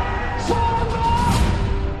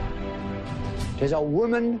 'Tis a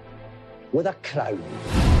woman with a crown.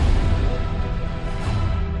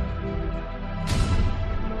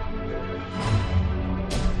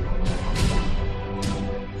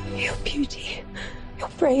 Your beauty, your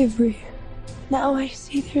bravery. Now I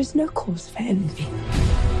see there is no cause for envy.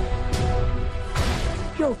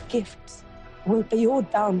 Your gifts will be your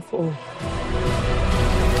downfall.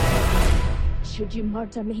 Should you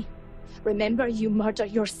murder me, remember you murder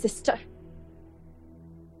your sister.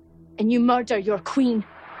 And you murder your queen.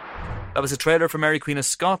 That was a trailer for Mary, Queen of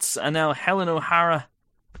Scots, and now Helen O'Hara,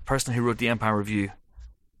 the person who wrote the Empire Review.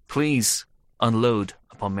 Please unload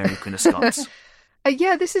upon Mary, Queen of Scots.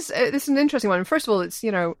 Yeah, this is an interesting one. First of all, it's,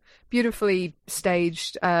 you know, beautifully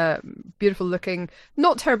staged, beautiful looking,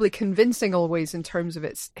 not terribly convincing always in terms of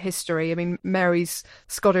its history. I mean, Mary's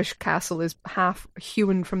Scottish castle is half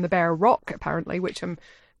hewn from the bare rock, apparently, which I'm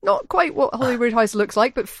not quite what Holyrood House looks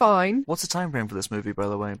like, but fine. What's the time frame for this movie, by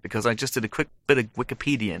the way? Because I just did a quick bit of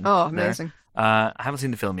Wikipedia. Oh, amazing. I haven't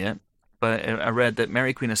seen the film yet, but I read that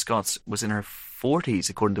Mary, Queen of Scots was in her 40s,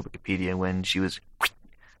 according to Wikipedia, when she was...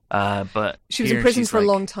 but she was in prison for a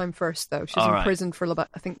long time first, though. She was in prison for about,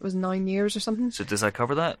 I think it was 9 years or something. So does that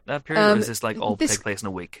cover that period, or is this like all take place in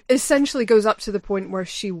a week? Essentially goes up to the point where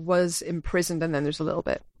she was imprisoned, and then there's a little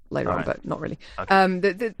bit later on, but not really.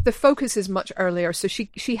 Okay. The focus is much earlier. So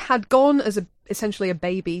she had gone as essentially a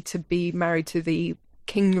baby to be married to the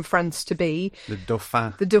King of France to be. The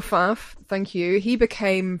Dauphin. The Dauphin, thank you. He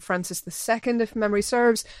became Francis II, if memory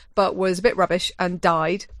serves, but was a bit rubbish and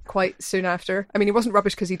died quite soon after. I mean, he wasn't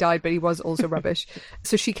rubbish because he died, but he was also rubbish.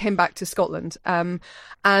 So she came back to Scotland and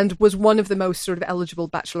was one of the most sort of eligible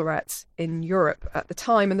bachelorettes in Europe at the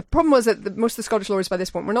time. And the problem was that most of the Scottish lords by this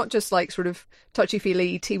point were not just like sort of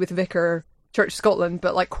touchy-feely, tea with vicar, Church of Scotland,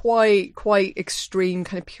 but like quite extreme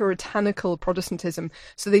kind of puritanical Protestantism.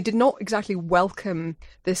 So they did not exactly welcome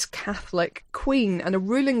this Catholic queen, and a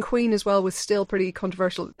ruling queen as well was still pretty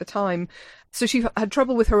controversial at the time. So she had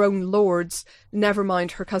trouble with her own lords, never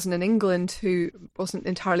mind her cousin in England, who wasn't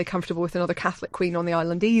entirely comfortable with another Catholic queen on the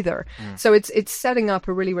island either. So it's setting up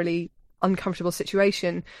a really, really uncomfortable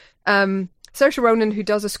situation. Saoirse Ronan, who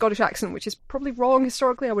does a Scottish accent, which is probably wrong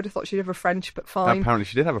historically. I would have thought she'd have a French, but fine. Apparently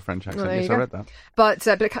she did have a French accent. Yes, I read that. But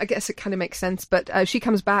I guess it kind of makes sense. But she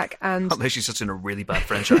comes back and... Unless she's just in a really bad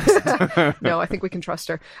French accent. No, I think we can trust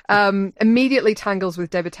her. Immediately tangles with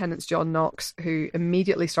David Tennant's John Knox, who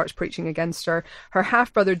immediately starts preaching against her. Her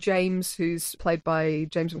half-brother James, who's played by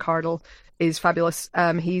James McArdle, is fabulous.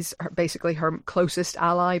 He's basically her closest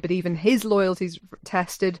ally, but even his loyalty's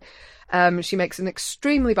tested. She makes an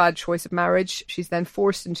extremely bad choice of marriage. She's then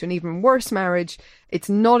forced into an even worse marriage. It's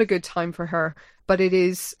not a good time for her, but it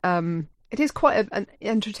is quite an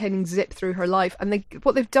entertaining zip through her life. And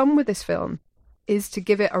what they've done with this film is to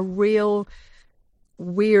give it a real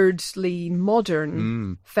weirdly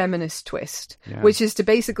modern feminist twist, which is to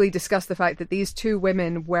basically discuss the fact that these two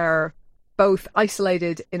women were both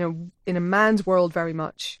isolated in a man's world very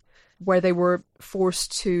much, where they were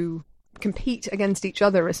forced to compete against each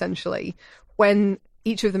other, essentially, when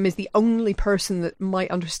each of them is the only person that might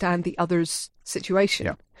understand the other's situation.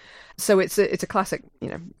 Yeah. So it's a classic,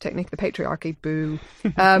 technique, the patriarchy, boo.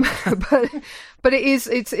 But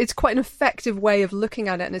it's quite an effective way of looking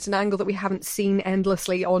at it, and it's an angle that we haven't seen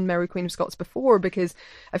endlessly on Mary Queen of Scots before, because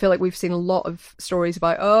I feel like we've seen a lot of stories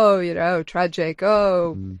about, tragic,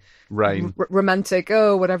 Rain. Romantic,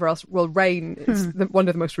 whatever else. Well, Rain is one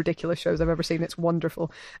of the most ridiculous shows I've ever seen. It's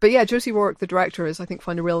wonderful. But yeah, Josie Rourke, the director, I think,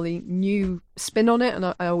 found a really new spin on it, and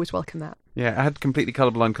I always welcome that. Yeah, I had completely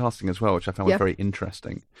colourblind casting as well, which I found was very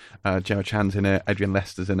interesting. Gemma Chan's in it, Adrian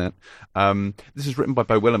Lester's in it. This is written by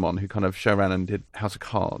Beau Willimon, who kind of showran and did House of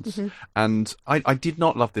Cards. Mm-hmm. And I did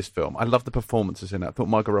not love this film. I loved the performances in it. I thought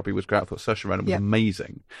Margot Robbie was great. I thought Saoirse Ronan was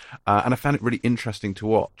amazing. And I found it really interesting to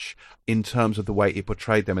watch in terms of the way it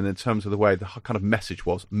portrayed them and in terms of the way the kind of message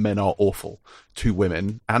was men are awful to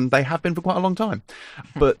women, and they have been for quite a long time.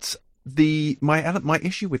 But my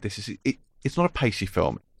issue with this is it's not a pacey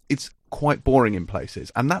film. It's quite boring in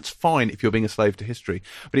places, and that's fine if you're being a slave to history,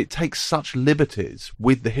 but it takes such liberties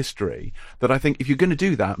with the history that I think if you're going to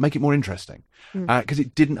do that, make it more interesting, because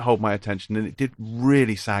it didn't hold my attention and it did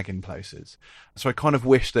really sag in places. So I kind of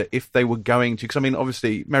wish that if they were going to, because I mean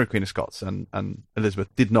obviously Mary Queen of Scots and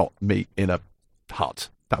Elizabeth did not meet in a hut.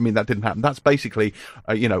 I mean, that didn't happen. That's basically,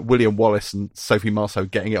 William Wallace and Sophie Marceau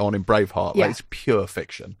getting it on in Braveheart. Like, it's pure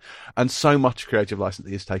fiction. And so much creative license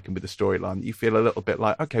is taken with the storyline that you feel a little bit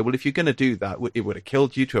like, okay, well, if you're going to do that, it would have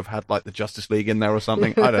killed you to have had, like, the Justice League in there or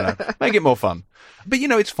something. I don't know. Make it more fun. But,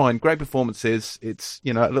 it's fine. Great performances. It's,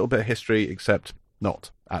 a little bit of history, except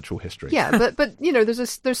not actual history. Yeah, but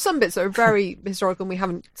there's some bits that are very historical and we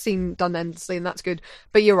haven't seen done endlessly, and that's good.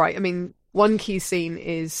 But you're right. I mean, one key scene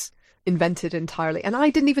is invented entirely, and I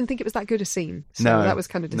didn't even think it was that good a scene, so that was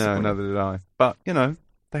kind of disappointing. No, neither did I. But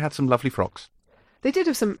they had some lovely frocks. They did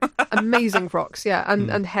have some amazing frocks,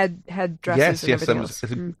 and head dresses. Yes, and yes,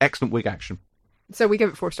 excellent wig action. So we gave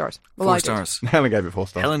it 4 stars. Well, 4 stars. Helen gave it 4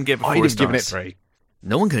 stars. Helen gave it 4 I'd have stars. given it 3.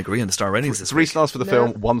 No one can agree on the star ratings this 3 week. stars for the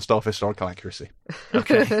film, 1 star for historical accuracy.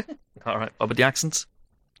 Okay. All right. What about the accents?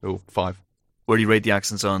 Oh, 5. Where do you rate the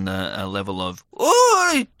accents on a level of,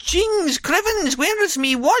 oh, James Crivens, where is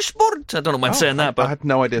me washboard? I don't know why I'm saying that, but I had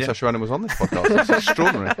no idea Saoirse Ronan was on this podcast. It's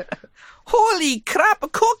extraordinary. Holy crap, a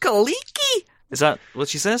cock-a-leaky! Is that what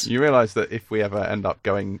she says? You realise that if we ever end up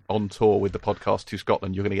going on tour with the podcast to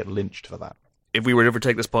Scotland, you're going to get lynched for that. If we were to ever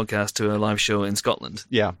take this podcast to a live show in Scotland?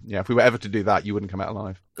 Yeah. If we were ever to do that, you wouldn't come out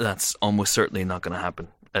alive. That's almost certainly not going to happen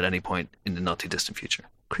at any point in the not too distant future.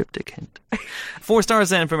 Cryptic hint. 4 stars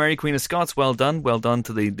then for Mary Queen of Scots. Well done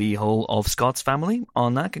to the whole of Scots family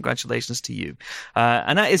on that. Congratulations to you.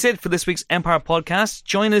 And that is it for this week's Empire podcast.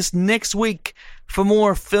 Join us next week for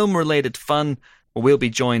more film related fun. We'll be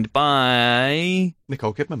joined by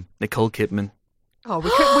Nicole Kidman. Oh, we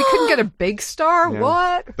couldn't get a big star? Yeah.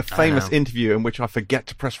 What? The famous interview in which I forget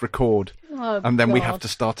to press record, and then we have to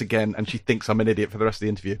start again, and she thinks I'm an idiot for the rest of the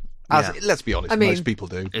interview. Let's be honest, most people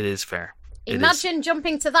do. It is fair. Imagine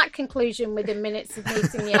jumping to that conclusion within minutes of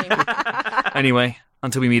meeting you. Anyway,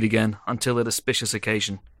 until we meet again, until a auspicious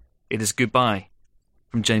occasion, it is goodbye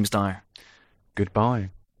from James Dyer. Goodbye.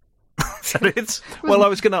 Is that it? Well, I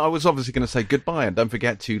was obviously going to say goodbye, and don't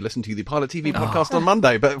forget to listen to the Pilot TV podcast on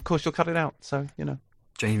Monday, but of course you'll cut it out, so,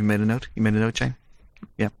 Jane, you made a note? Jane?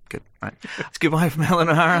 Yeah, good. Right. It's goodbye from Helen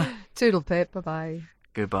O'Hara. Toodle pip, bye-bye.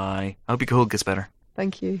 Goodbye. I hope your cold gets better.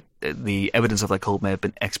 Thank you. The evidence of that cold may have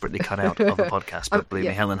been expertly cut out of the podcast, but believe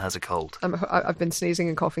me, Helen has a cold. I've been sneezing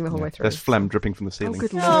and coughing the whole way through. There's phlegm dripping from the ceiling. Oh,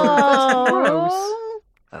 good Lord. That's gross.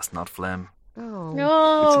 That's not phlegm.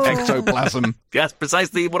 Oh. It's ectoplasm. That's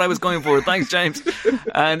precisely what I was going for. Thanks, James.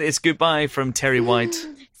 And it's goodbye from Terri White.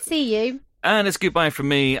 See you. And it's goodbye from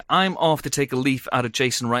me. I'm off to take a leaf out of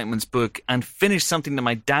Jason Reitman's book and finish something that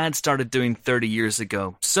my dad started doing 30 years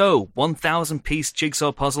ago. So, 1,000-piece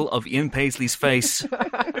jigsaw puzzle of Ian Paisley's face.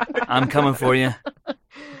 I'm coming for you.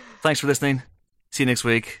 Thanks for listening. See you next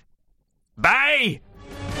week. Bye!